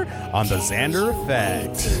here on the Xander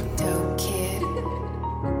Effect.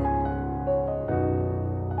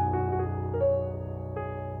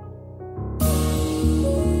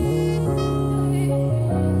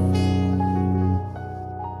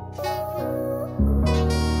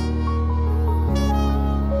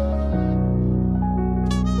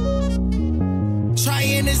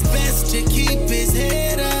 Trying his best to keep his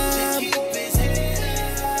head up,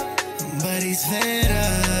 but he's fed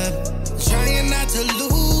up. Trying not to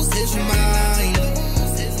lose his mind.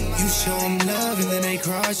 You show him love and then they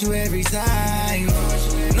cross you every time.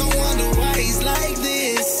 No wonder why he's like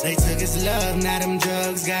this. They took his love, now them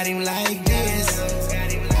drugs got him like this.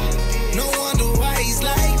 No wonder why he's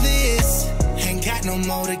like this. Ain't got no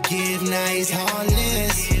more to give, now he's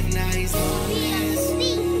heartless.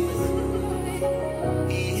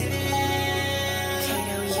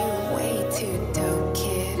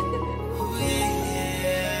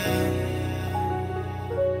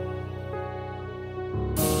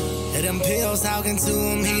 Them pills talking to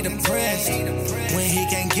him, he depressed. When he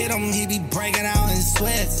can't get them, he be breaking out in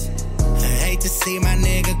sweats. I hate to see my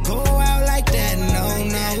nigga go out like that, no.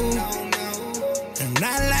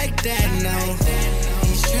 Not like that, no.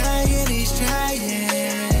 He he's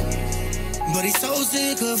trying, but he's so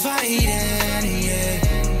sick of fighting,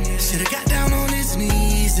 yeah. Should've got down on his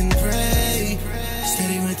knees and prayed. Instead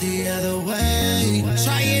he went the other way.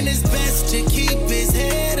 Trying his best to keep his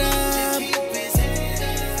head up,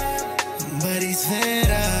 but he's fed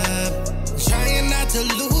up. Trying not to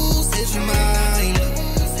lose his mind.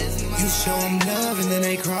 You show him love and then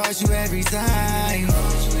they cross you every time.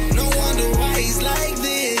 No wonder why he's like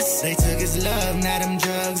this. They took his love, now them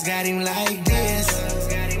drugs got him like this.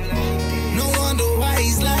 No wonder why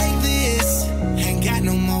he's like this. Ain't got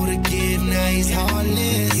no more to give, now he's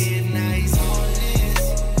heartless.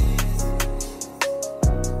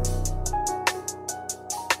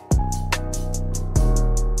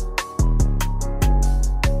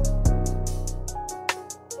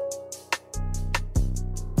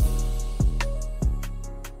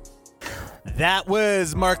 That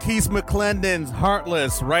was Marquise McClendon's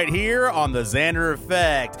Heartless right here on the Xander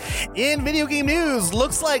Effect. In video game news,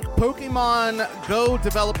 looks like Pokemon Go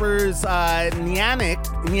developers Niantic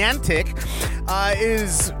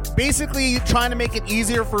is basically trying to make it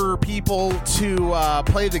easier for people to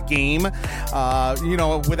play the game,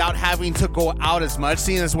 without having to go out as much.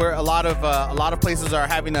 Seeing as where a lot of places are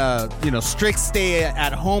having a strict stay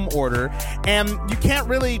at home order, and you can't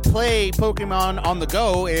really play Pokemon on the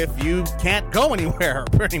go if you can't go anywhere,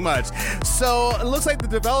 pretty much. So it looks like the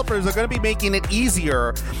developers are going to be making it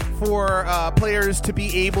easier for players to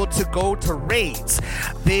be able to go to raids.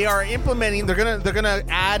 They are implementing. They're gonna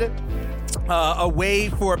add a way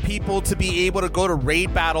for people to be able to go to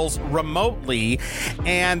raid battles remotely,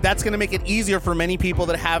 and that's going to make it easier for many people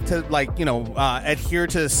that have to adhere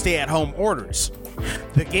to stay-at-home orders.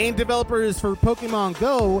 The game developers for Pokemon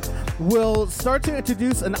Go will start to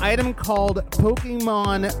introduce an item called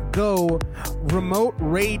Pokemon Go Remote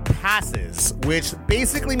Raid Passes, which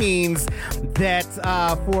basically means that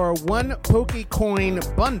for one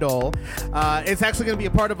Pokecoin bundle, it's actually going to be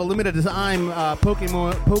a part of a limited time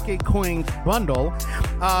Pokecoin bundle.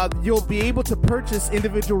 You'll be able to purchase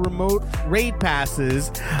individual remote raid passes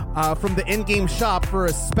from the in-game shop for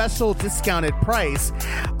a special discounted price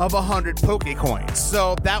of 100 Pokecoins.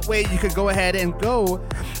 So that way you could go ahead and go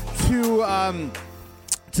to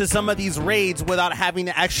some of these raids without having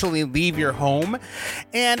to actually leave your home.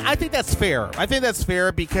 And I think that's fair. I think that's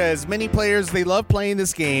fair because many players, they love playing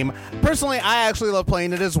this game. Personally, I actually love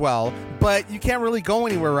playing it as well, but you can't really go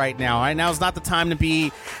anywhere right now. Right now is not the time to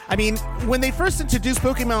be. I mean, when they first introduced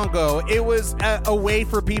Pokemon Go, it was a way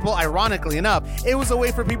for people, ironically enough, it was a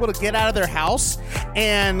way for people to get out of their house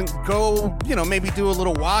and go, maybe do a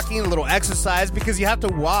little walking, a little exercise, because you have to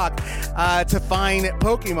walk to find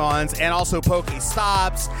Pokemons and also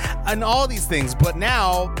Pokestops and all these things. But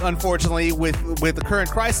now, unfortunately, with the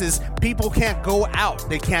current crisis, people can't go out.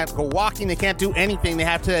 They can't go walking. They can't do anything. They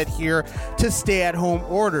have to adhere to stay-at-home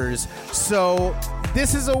orders. So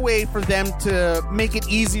this is a way for them to make it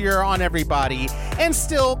easier on everybody and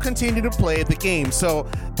still continue to play the game. So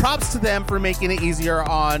props to them for making it easier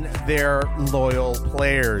on their loyal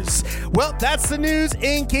players. Well, that's the news.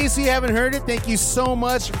 In case you haven't heard it, thank you so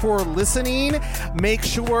much for listening. Make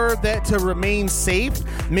sure that to remain safe.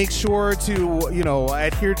 Make sure to,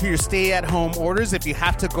 adhere to your stay-at-home orders. If you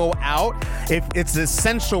have to go out, if it's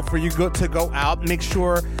essential for you to go out, make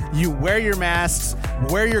sure you wear your masks,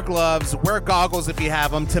 wear your gloves, wear goggles if you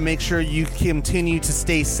have them, to make sure you continue to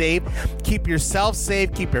stay safe. Keep yourself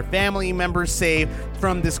safe, keep your family members safe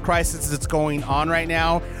from this crisis that's going on right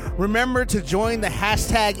now. Remember to join the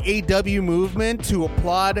hashtag AW movement, to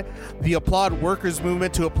applaud the Applaud Workers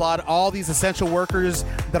movement, to applaud all these essential workers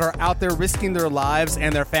that are out there risking their lives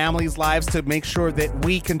and their families' lives to make sure that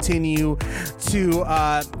we continue to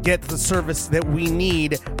get the service that we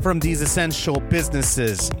need from these essential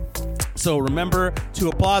businesses. So remember to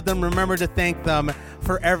applaud them. Remember to thank them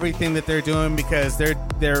for everything that they're doing, because they're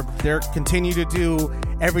continue to do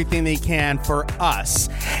everything they can for us.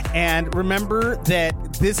 And remember that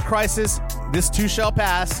this crisis, this too shall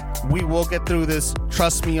pass. We will get through this.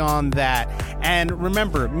 Trust me on that. And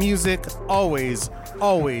remember, music always,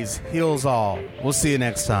 always heals all. We'll see you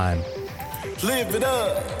next time. Live it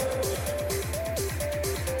up.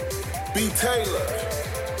 B. Taylor.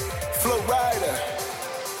 Flo Rida.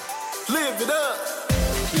 Live it up.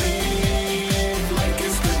 Live like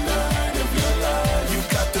it's the night of your life. You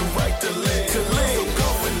got the right to live. So go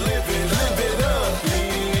and live it up.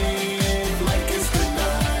 Live like it's the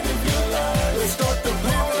night of your life. Let's start the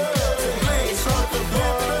live it up. Live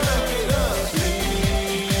it up.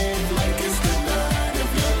 Live like it's the night of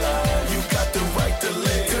your life. You got the right to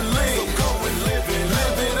live. So go and live it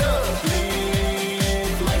up.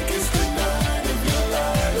 Live like it's the night of your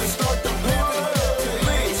life. Let's start the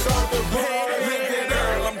live it up.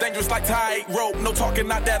 dangerous like tightrope. No talking,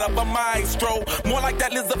 not that of a maestro. More like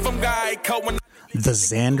that lizard from Geico. When The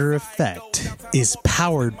Xander Effect is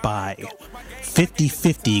powered by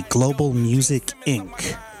 50/50 Global Music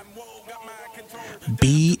Inc.,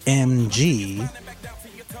 BMG,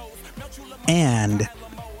 and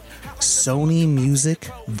Sony Music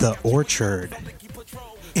The Orchard,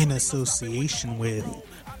 in association with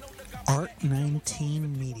Art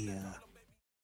 19 Media.